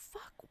now. What the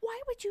fuck? Why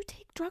would you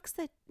take drugs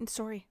that...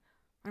 Sorry,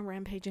 I'm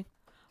rampaging.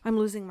 I'm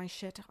losing my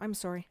shit. I'm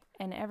sorry.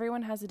 And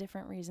everyone has a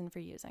different reason for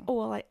using. Oh,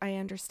 well, I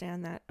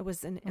understand that. It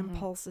was an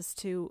impulse as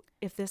to,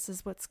 if this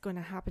is what's going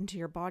to happen to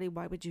your body,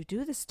 why would you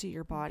do this to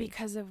your body?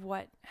 Because of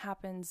what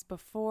happens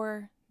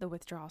before the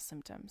withdrawal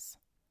symptoms,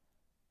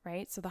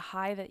 right? So the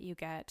high that you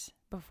get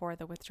before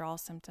the withdrawal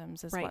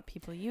symptoms is what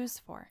people use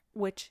for.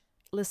 Which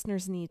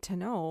listeners need to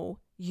know,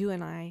 you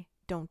and I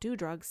don't do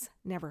drugs,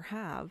 never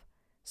have.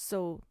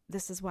 So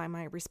this is why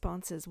my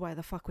response is, why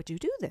the fuck would you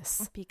do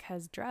this?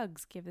 Because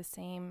drugs give the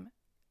same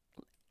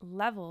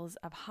levels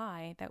of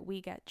high that we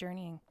get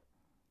journeying.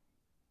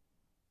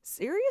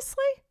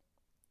 Seriously?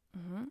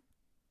 Mm-hmm.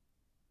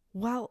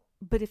 Well,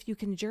 but if you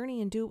can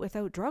journey and do it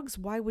without drugs,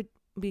 why would...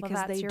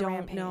 Because they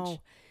don't know.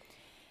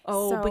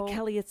 Oh, but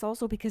Kelly, it's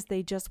also because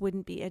they just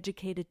wouldn't be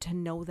educated to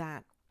know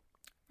that.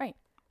 Right.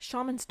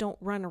 Shamans don't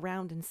run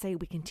around and say,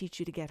 we can teach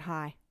you to get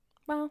high.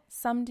 Well,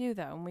 some do,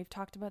 though, and we've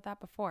talked about that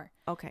before.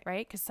 Okay.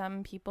 Right? Because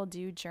some people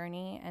do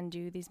journey and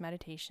do these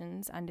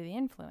meditations under the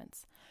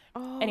influence.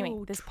 Oh,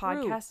 anyway, this true.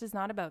 podcast is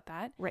not about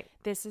that. Right.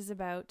 This is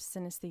about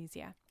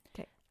synesthesia.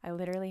 Okay. I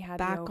literally had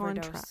Back the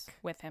overdose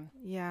with him.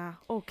 Yeah.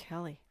 Oh,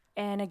 Kelly.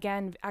 And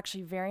again,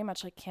 actually very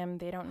much like Kim,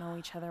 they don't know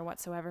each other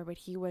whatsoever, but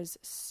he was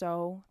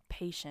so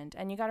patient.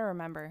 And you got to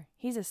remember,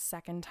 he's a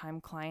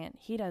second-time client.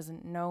 He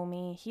doesn't know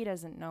me. He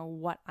doesn't know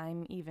what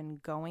I'm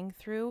even going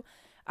through,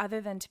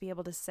 other than to be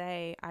able to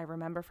say, I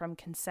remember from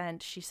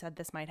consent, she said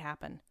this might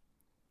happen.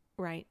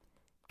 Right.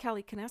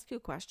 Kelly, can I ask you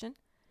a question?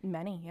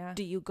 Many, yeah.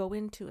 Do you go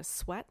into a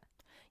sweat?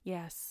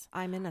 Yes.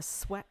 I'm in a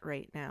sweat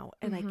right now,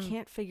 and I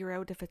can't figure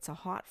out if it's a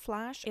hot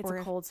flash or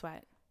a cold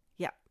sweat.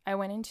 Yeah. I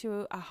went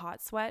into a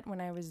hot sweat when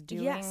I was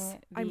doing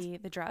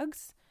the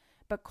drugs,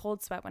 but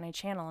cold sweat when I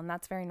channel, and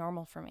that's very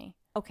normal for me.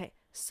 Okay.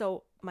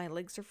 So my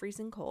legs are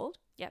freezing cold.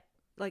 Yep.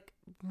 Like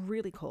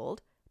really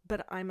cold,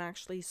 but I'm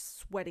actually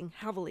sweating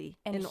heavily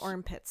in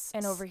armpits.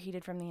 And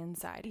overheated from the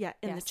inside. Yeah,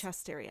 in the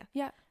chest area.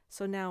 Yeah.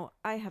 So now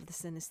I have the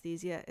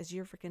synesthesia as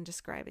you're freaking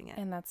describing it.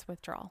 And that's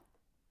withdrawal.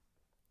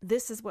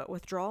 This is what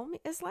withdrawal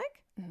is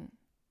like? Mm-hmm.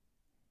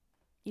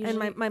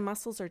 Usually, and my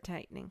muscles are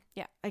tightening.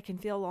 Yeah. I can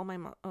feel all my...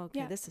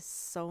 This is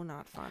so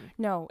not fun.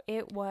 No,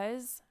 it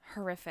was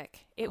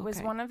horrific. It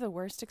was one of the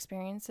worst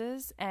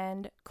experiences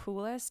and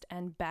coolest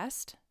and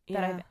best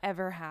that I've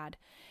ever had.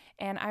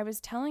 And I was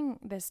telling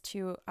this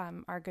to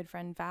our good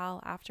friend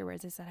Val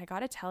afterwards. I said, I got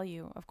to tell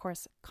you, of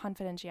course,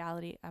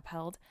 confidentiality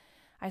upheld.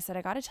 I said,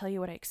 I got to tell you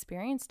what I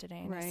experienced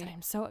today. And I said,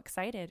 I'm so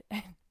excited.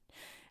 And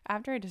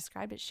after I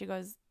described it, she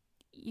goes,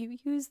 you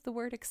used the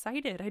word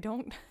excited. I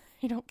don't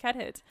get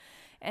it.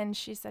 And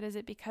she said, is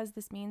it because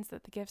this means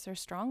that the gifts are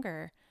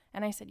stronger?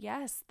 And I said,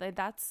 yes,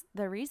 that's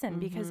the reason,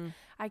 because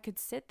I could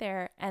sit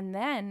there and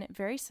then,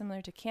 very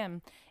similar to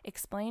Kim,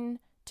 explain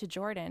to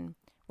Jordan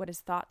what his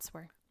thoughts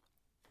were.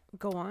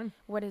 Go on.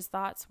 What his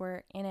thoughts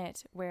were in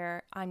it,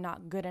 where I'm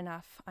not good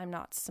enough, I'm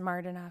not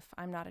smart enough,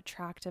 I'm not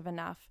attractive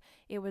enough.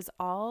 It was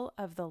all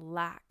of the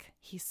lack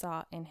he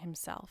saw in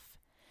himself,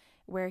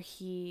 where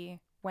he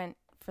went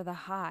for the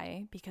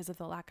high because of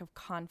the lack of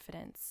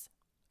confidence.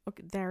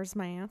 Okay, there's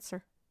my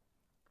answer.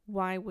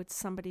 Why would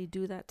somebody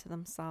do that to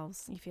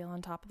themselves? You feel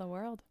on top of the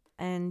world.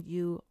 And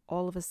you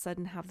all of a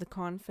sudden have the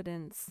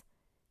confidence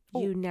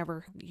you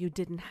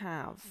didn't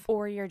have.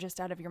 Or you're just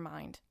out of your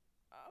mind.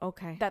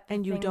 Okay. That the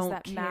and you things don't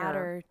that care.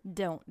 matter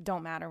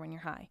don't matter when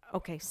you're high.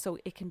 Okay, so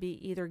it can be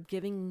either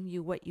giving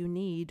you what you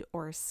need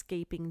or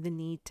escaping the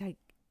need to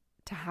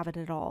have it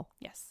at all.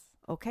 Yes.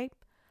 Okay,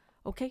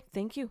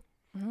 thank you.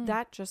 Mm-hmm.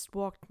 That just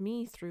walked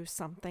me through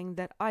something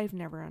that I've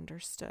never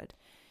understood.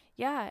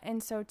 Yeah,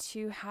 and so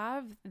to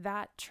have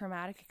that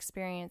traumatic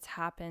experience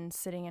happen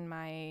sitting in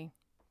my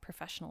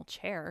professional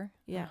chair,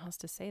 I don't know how else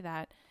to say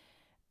that,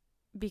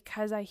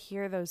 because I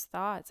hear those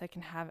thoughts, I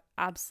can have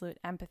absolute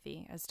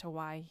empathy as to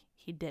why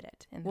he did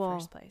it in the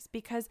first place.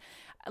 Because,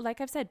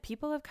 like I've said,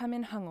 people have come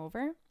in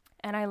hungover,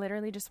 and I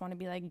literally just want to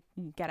be like,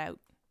 get out.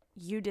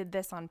 You did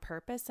this on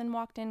purpose and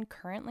walked in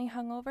currently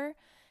hungover.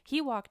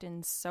 He walked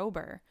in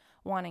sober,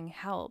 wanting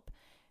help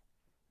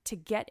to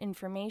get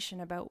information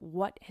about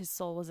what his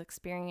soul was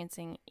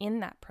experiencing in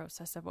that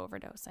process of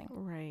overdosing.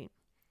 Right.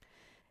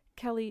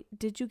 Kelly,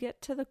 did you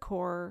get to the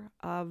core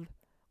of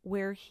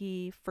where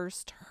he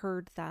first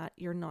heard that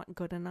you're not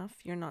good enough,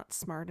 you're not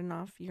smart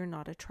enough, you're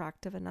not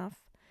attractive enough?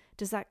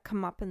 Does that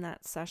come up in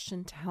that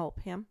session to help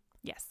him?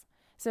 Yes.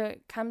 So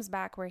it comes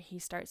back where he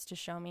starts to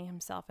show me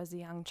himself as a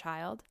young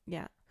child.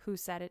 Yeah. Who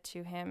said it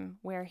to him,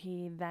 where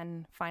he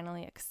then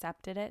finally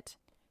accepted it.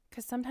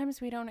 Because sometimes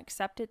we don't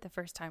accept it the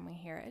first time we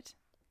hear it.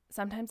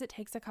 Sometimes it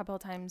takes a couple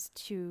of times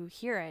to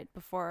hear it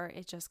before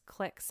it just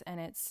clicks and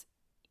it's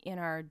in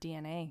our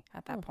DNA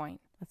at that point.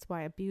 That's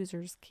why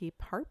abusers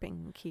keep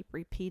harping, keep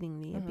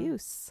repeating the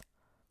abuse.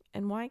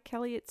 And why,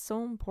 Kelly, it's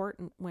so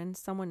important when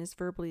someone is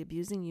verbally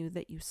abusing you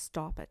that you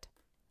stop it,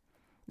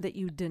 that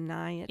you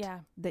deny it,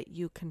 that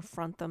you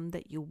confront them,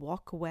 that you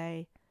walk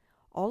away.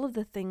 all of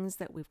the things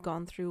that we've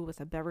gone through with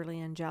a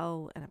Beverly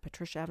Angel and a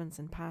Patricia Evans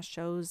in past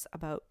shows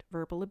about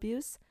verbal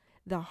abuse,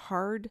 the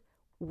hard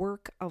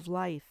work of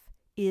life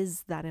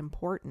is that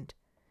important,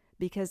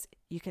 because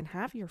you can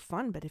have your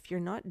fun, but if you're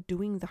not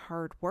doing the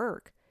hard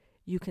work,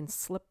 you can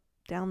slip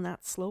down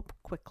that slope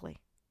quickly.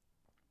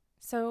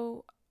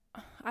 So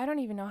I don't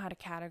even know how to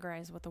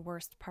categorize what the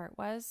worst part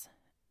was,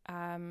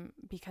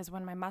 because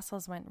when my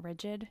muscles went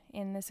rigid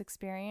in this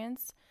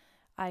experience,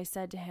 I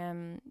said to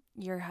him,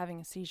 "You're having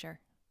a seizure,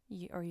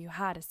 or you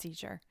had a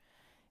seizure."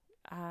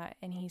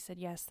 And he said,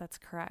 "Yes, that's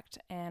correct."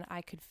 And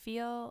I could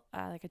feel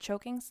like a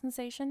choking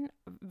sensation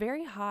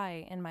very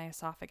high in my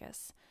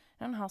esophagus.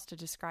 I don't know how else to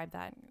describe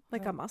that.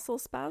 Like a muscle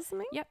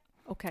spasming? Yep.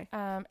 Okay.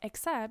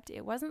 Except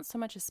it wasn't so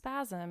much a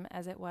spasm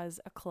as it was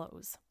a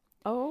close.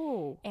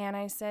 Oh. And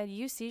I said,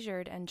 "You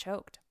seizured and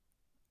choked."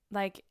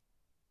 Like,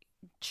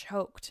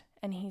 choked.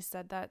 And he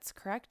said, "That's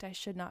correct. I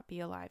should not be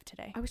alive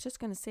today." I was just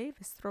going to say, if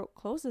his throat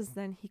closes,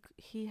 then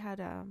he had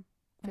a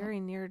very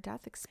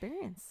near-death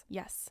experience.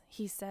 Yes.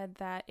 He said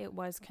that it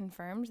was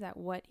confirmed that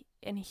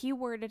and he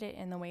worded it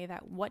in the way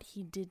that what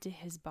he did to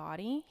his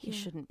body, he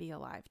shouldn't be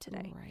alive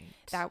today.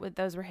 Right.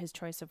 Those were his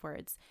choice of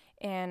words.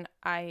 And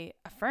I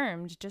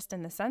affirmed, just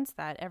in the sense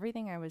that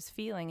everything I was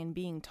feeling and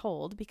being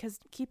told, because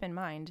keep in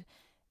mind,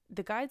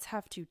 the guides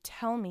have to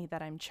tell me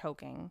that I'm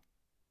choking.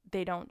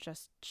 They don't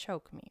just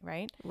choke me,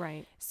 right?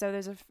 Right. So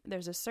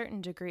there's a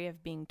certain degree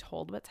of being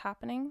told what's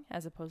happening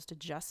as opposed to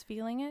just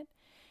feeling it,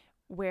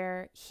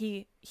 where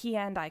he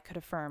and I could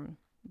affirm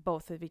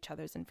both of each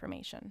other's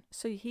information.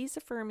 So he's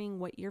affirming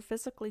what you're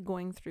physically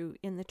going through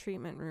in the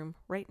treatment room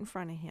right in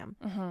front of him,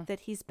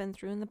 that he's been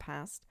through in the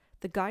past.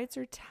 The guides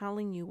are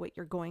telling you what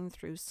you're going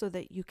through so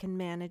that you can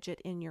manage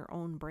it in your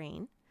own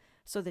brain,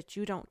 so that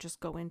you don't just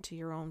go into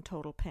your own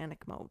total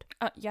panic mode.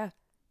 Yeah.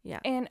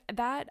 And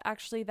that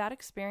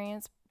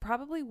experience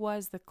probably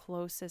was the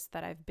closest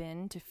that I've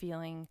been to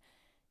feeling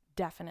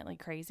definitely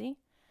crazy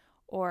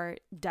or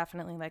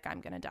definitely like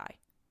I'm going to die.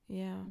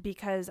 Yeah.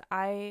 Because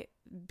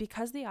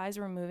the eyes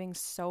were moving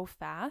so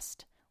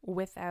fast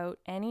without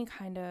any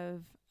kind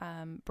of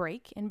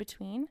break in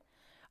between,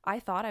 I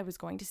thought I was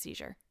going to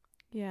seizure.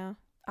 Yeah.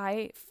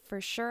 I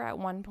for sure at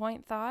one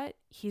point thought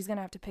he's going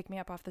to have to pick me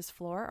up off this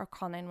floor or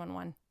call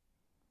 911.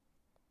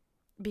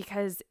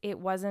 Because it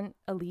wasn't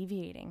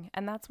alleviating.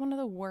 And that's one of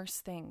the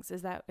worst things,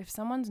 is that if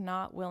someone's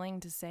not willing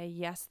to say,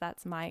 yes,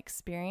 that's my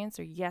experience,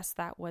 or yes,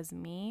 that was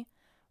me,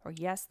 or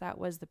yes, that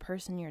was the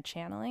person you're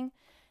channeling,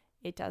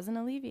 it doesn't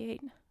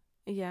alleviate.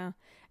 Yeah.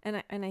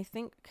 And I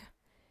think,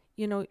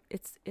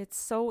 it's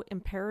so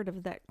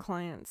imperative that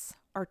clients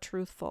are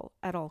truthful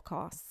at all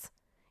costs,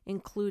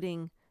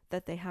 including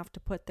that they have to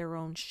put their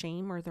own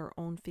shame or their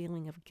own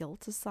feeling of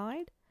guilt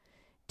aside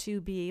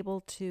to be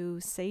able to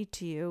say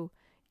to you,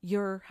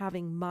 "You're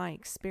having my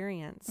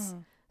experience,"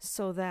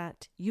 so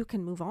that you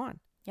can move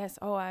on. Yes.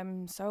 Oh,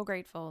 I'm so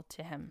grateful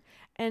to him.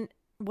 And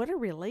what a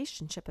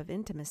relationship of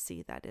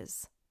intimacy that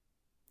is.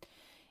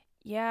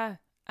 Yeah.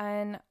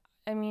 And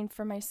I mean,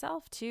 for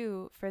myself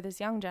too, for this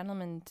young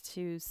gentleman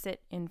to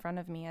sit in front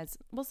of me as,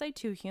 we'll say,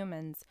 two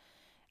humans,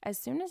 as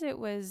soon as it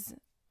was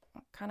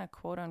kind of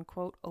quote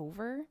unquote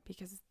over,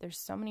 because there's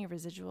so many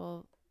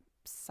residual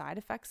side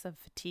effects of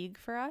fatigue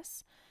for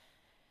us,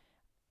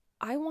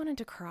 I wanted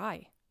to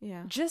cry.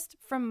 Yeah. Just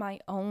from my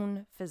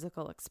own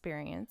physical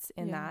experience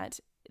in that.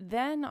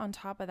 Then on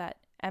top of that,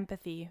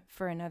 empathy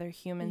for another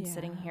human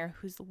sitting here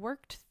who's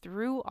worked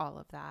through all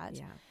of that.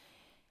 Yeah.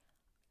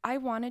 I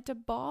wanted to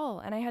bawl,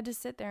 and I had to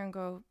sit there and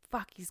go,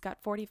 fuck, he's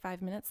got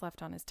 45 minutes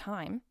left on his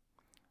time.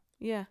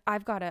 Yeah.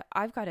 I've got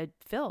to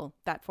fill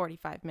that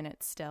 45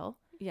 minutes still.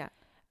 Yeah.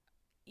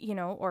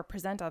 Or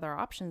present other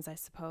options, I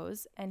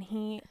suppose. And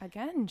he,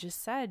 again,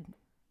 just said,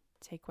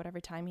 take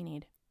whatever time you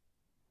need.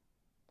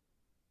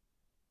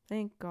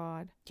 Thank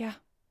God. Yeah.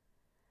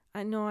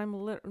 I know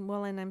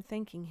and I'm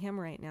thanking him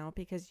right now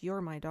because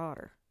you're my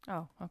daughter.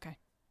 Oh, okay.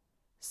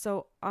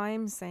 So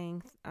I'm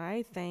saying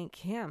I thank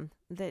him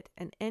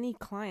and any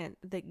client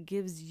that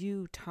gives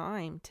you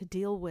time to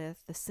deal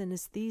with the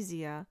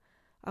synesthesia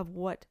of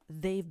what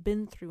they've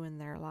been through in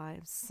their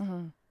lives.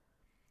 Mm-hmm.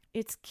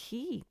 It's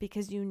key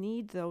because you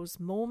need those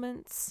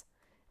moments.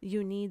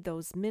 You need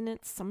those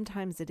minutes.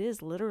 Sometimes it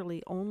is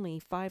literally only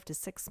 5 to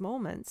 6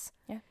 moments.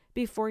 Yeah.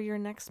 Before your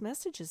next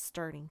message is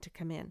starting to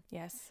come in.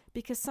 Yes.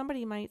 Because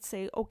somebody might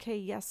say, okay,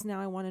 yes,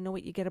 now I want to know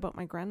what you get about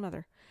my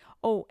grandmother.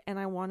 Oh, and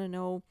I want to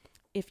know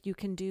if you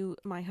can do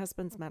my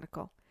husband's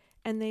medical.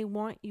 And they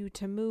want you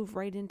to move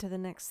right into the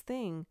next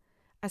thing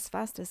as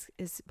fast as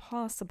is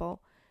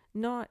possible,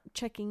 not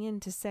checking in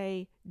to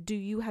say, do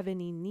you have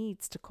any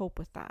needs to cope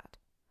with that?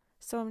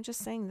 So I'm just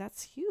saying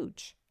that's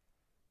huge.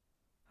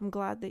 I'm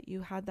glad that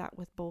you had that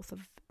with both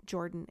of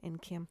Jordan and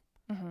Kim.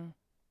 Mm-hmm.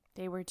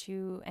 They were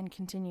two and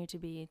continue to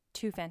be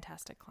two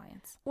fantastic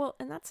clients. Well,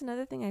 and that's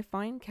another thing I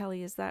find,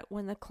 Kelly, is that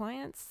when the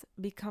clients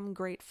become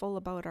grateful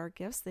about our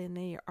gifts, then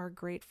they are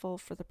grateful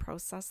for the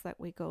process that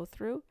we go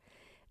through,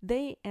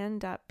 they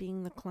end up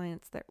being the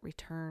clients that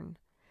return.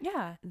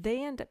 Yeah.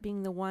 They end up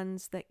being the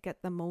ones that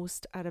get the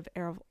most out of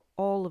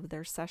all of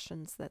their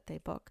sessions that they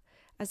book,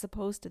 as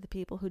opposed to the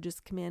people who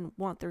just come in,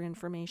 want their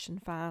information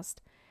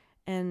fast,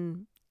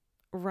 and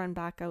run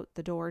back out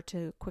the door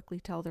to quickly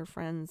tell their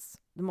friends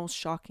the most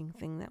shocking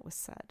thing that was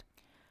said.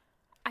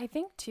 I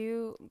think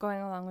too, going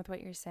along with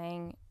what you're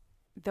saying,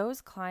 those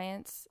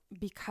clients,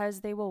 because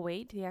they will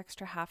wait the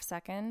extra half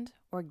second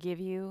or give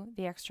you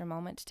the extra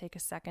moment to take a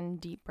second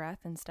deep breath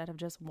instead of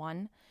just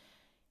one,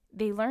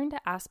 they learn to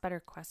ask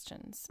better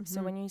questions. Mm-hmm.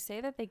 So when you say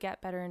that they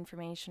get better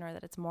information or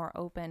that it's more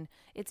open,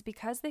 it's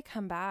because they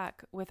come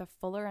back with a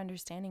fuller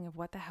understanding of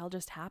what the hell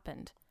just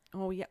happened.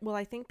 Oh, yeah. Well,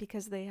 I think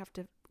because they have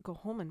to go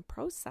home and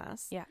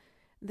process Yeah.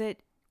 that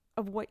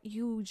of what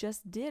you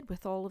just did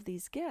with all of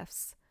these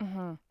gifts.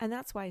 Mm-hmm. And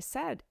that's why I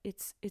said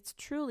it's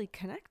truly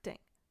connecting.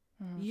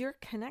 Mm-hmm. You're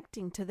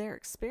connecting to their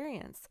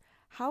experience.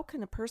 How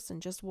can a person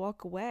just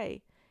walk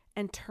away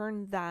and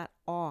turn that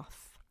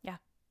off? Yeah.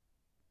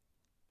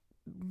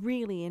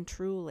 Really and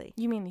truly.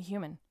 You mean the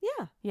human?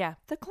 Yeah. Yeah.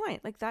 The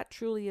client, like that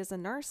truly is a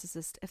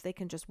narcissist if they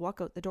can just walk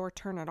out the door,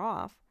 turn it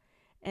off,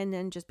 and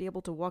then just be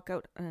able to walk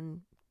out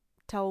and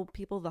tell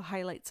people the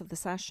highlights of the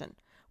session,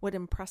 what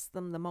impressed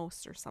them the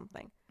most or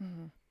something.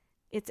 Mm-hmm.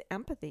 It's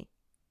empathy.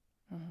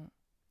 Mm-hmm.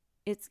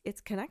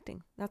 It's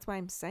connecting. That's why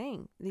I'm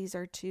saying these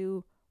are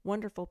two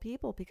wonderful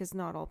people, because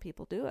not all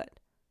people do it.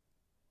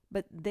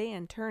 But they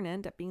in turn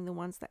end up being the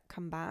ones that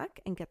come back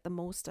and get the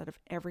most out of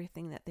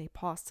everything that they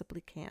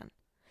possibly can.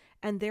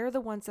 And they're the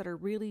ones that are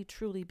really,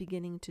 truly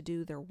beginning to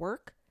do their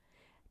work,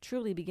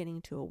 truly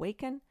beginning to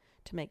awaken,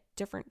 to make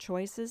different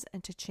choices,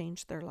 and to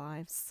change their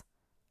lives.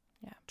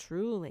 Yeah.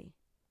 Truly.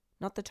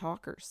 Not the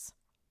talkers.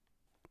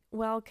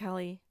 Well,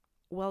 Kelly,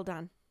 well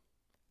done.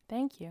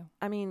 Thank you.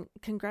 I mean,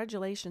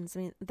 congratulations. I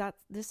mean,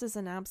 this is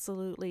an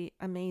absolutely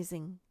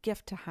amazing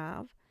gift to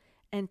have,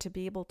 and to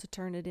be able to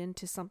turn it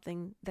into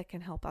something that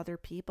can help other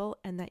people,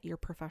 and that you're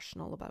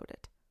professional about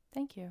it.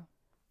 Thank you.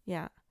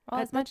 Yeah.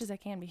 Well, as much as I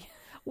can be.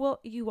 Well,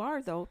 you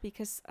are, though,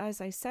 because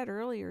as I said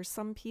earlier,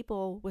 some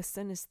people with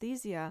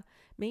synesthesia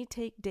may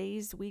take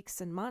days, weeks,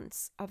 and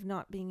months of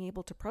not being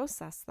able to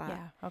process that.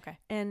 Yeah. Okay.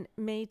 And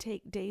may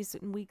take days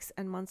and weeks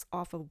and months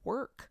off of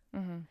work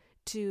Mm-hmm.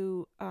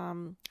 to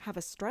have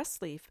a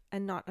stress leave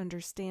and not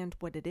understand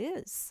what it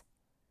is.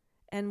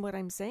 And what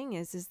I'm saying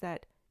is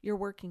that you're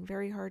working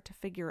very hard to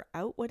figure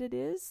out what it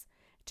is,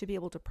 to be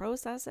able to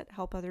process it,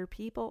 help other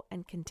people,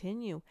 and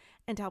continue,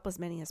 and help as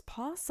many as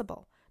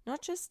possible.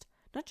 Not just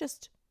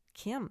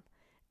Kim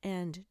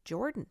and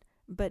Jordan,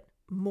 but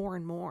more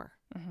and more.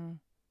 Mm-hmm.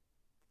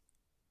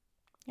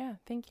 Yeah,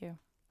 thank you.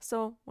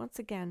 So once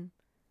again,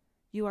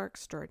 you are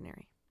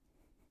extraordinary.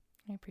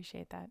 I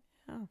appreciate that.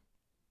 Oh.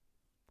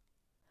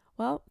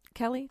 Well,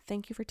 Kelly,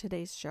 thank you for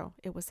today's show.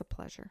 It was a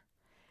pleasure.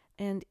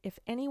 And if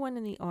anyone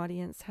in the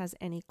audience has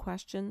any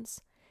questions,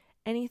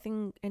 any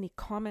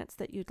comments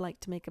that you'd like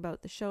to make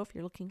about the show, if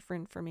you're looking for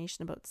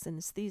information about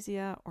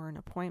synesthesia or an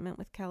appointment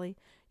with Kelly,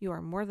 you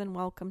are more than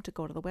welcome to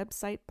go to the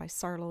website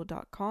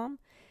bysarlo.com.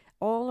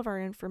 All of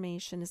our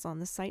information is on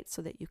the site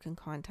so that you can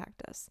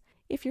contact us.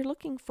 If you're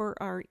looking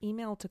for our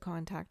email to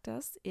contact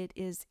us, it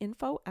is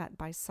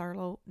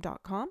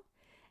info@bysarlo.com.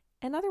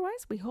 And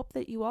otherwise, we hope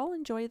that you all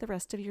enjoy the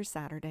rest of your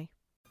Saturday.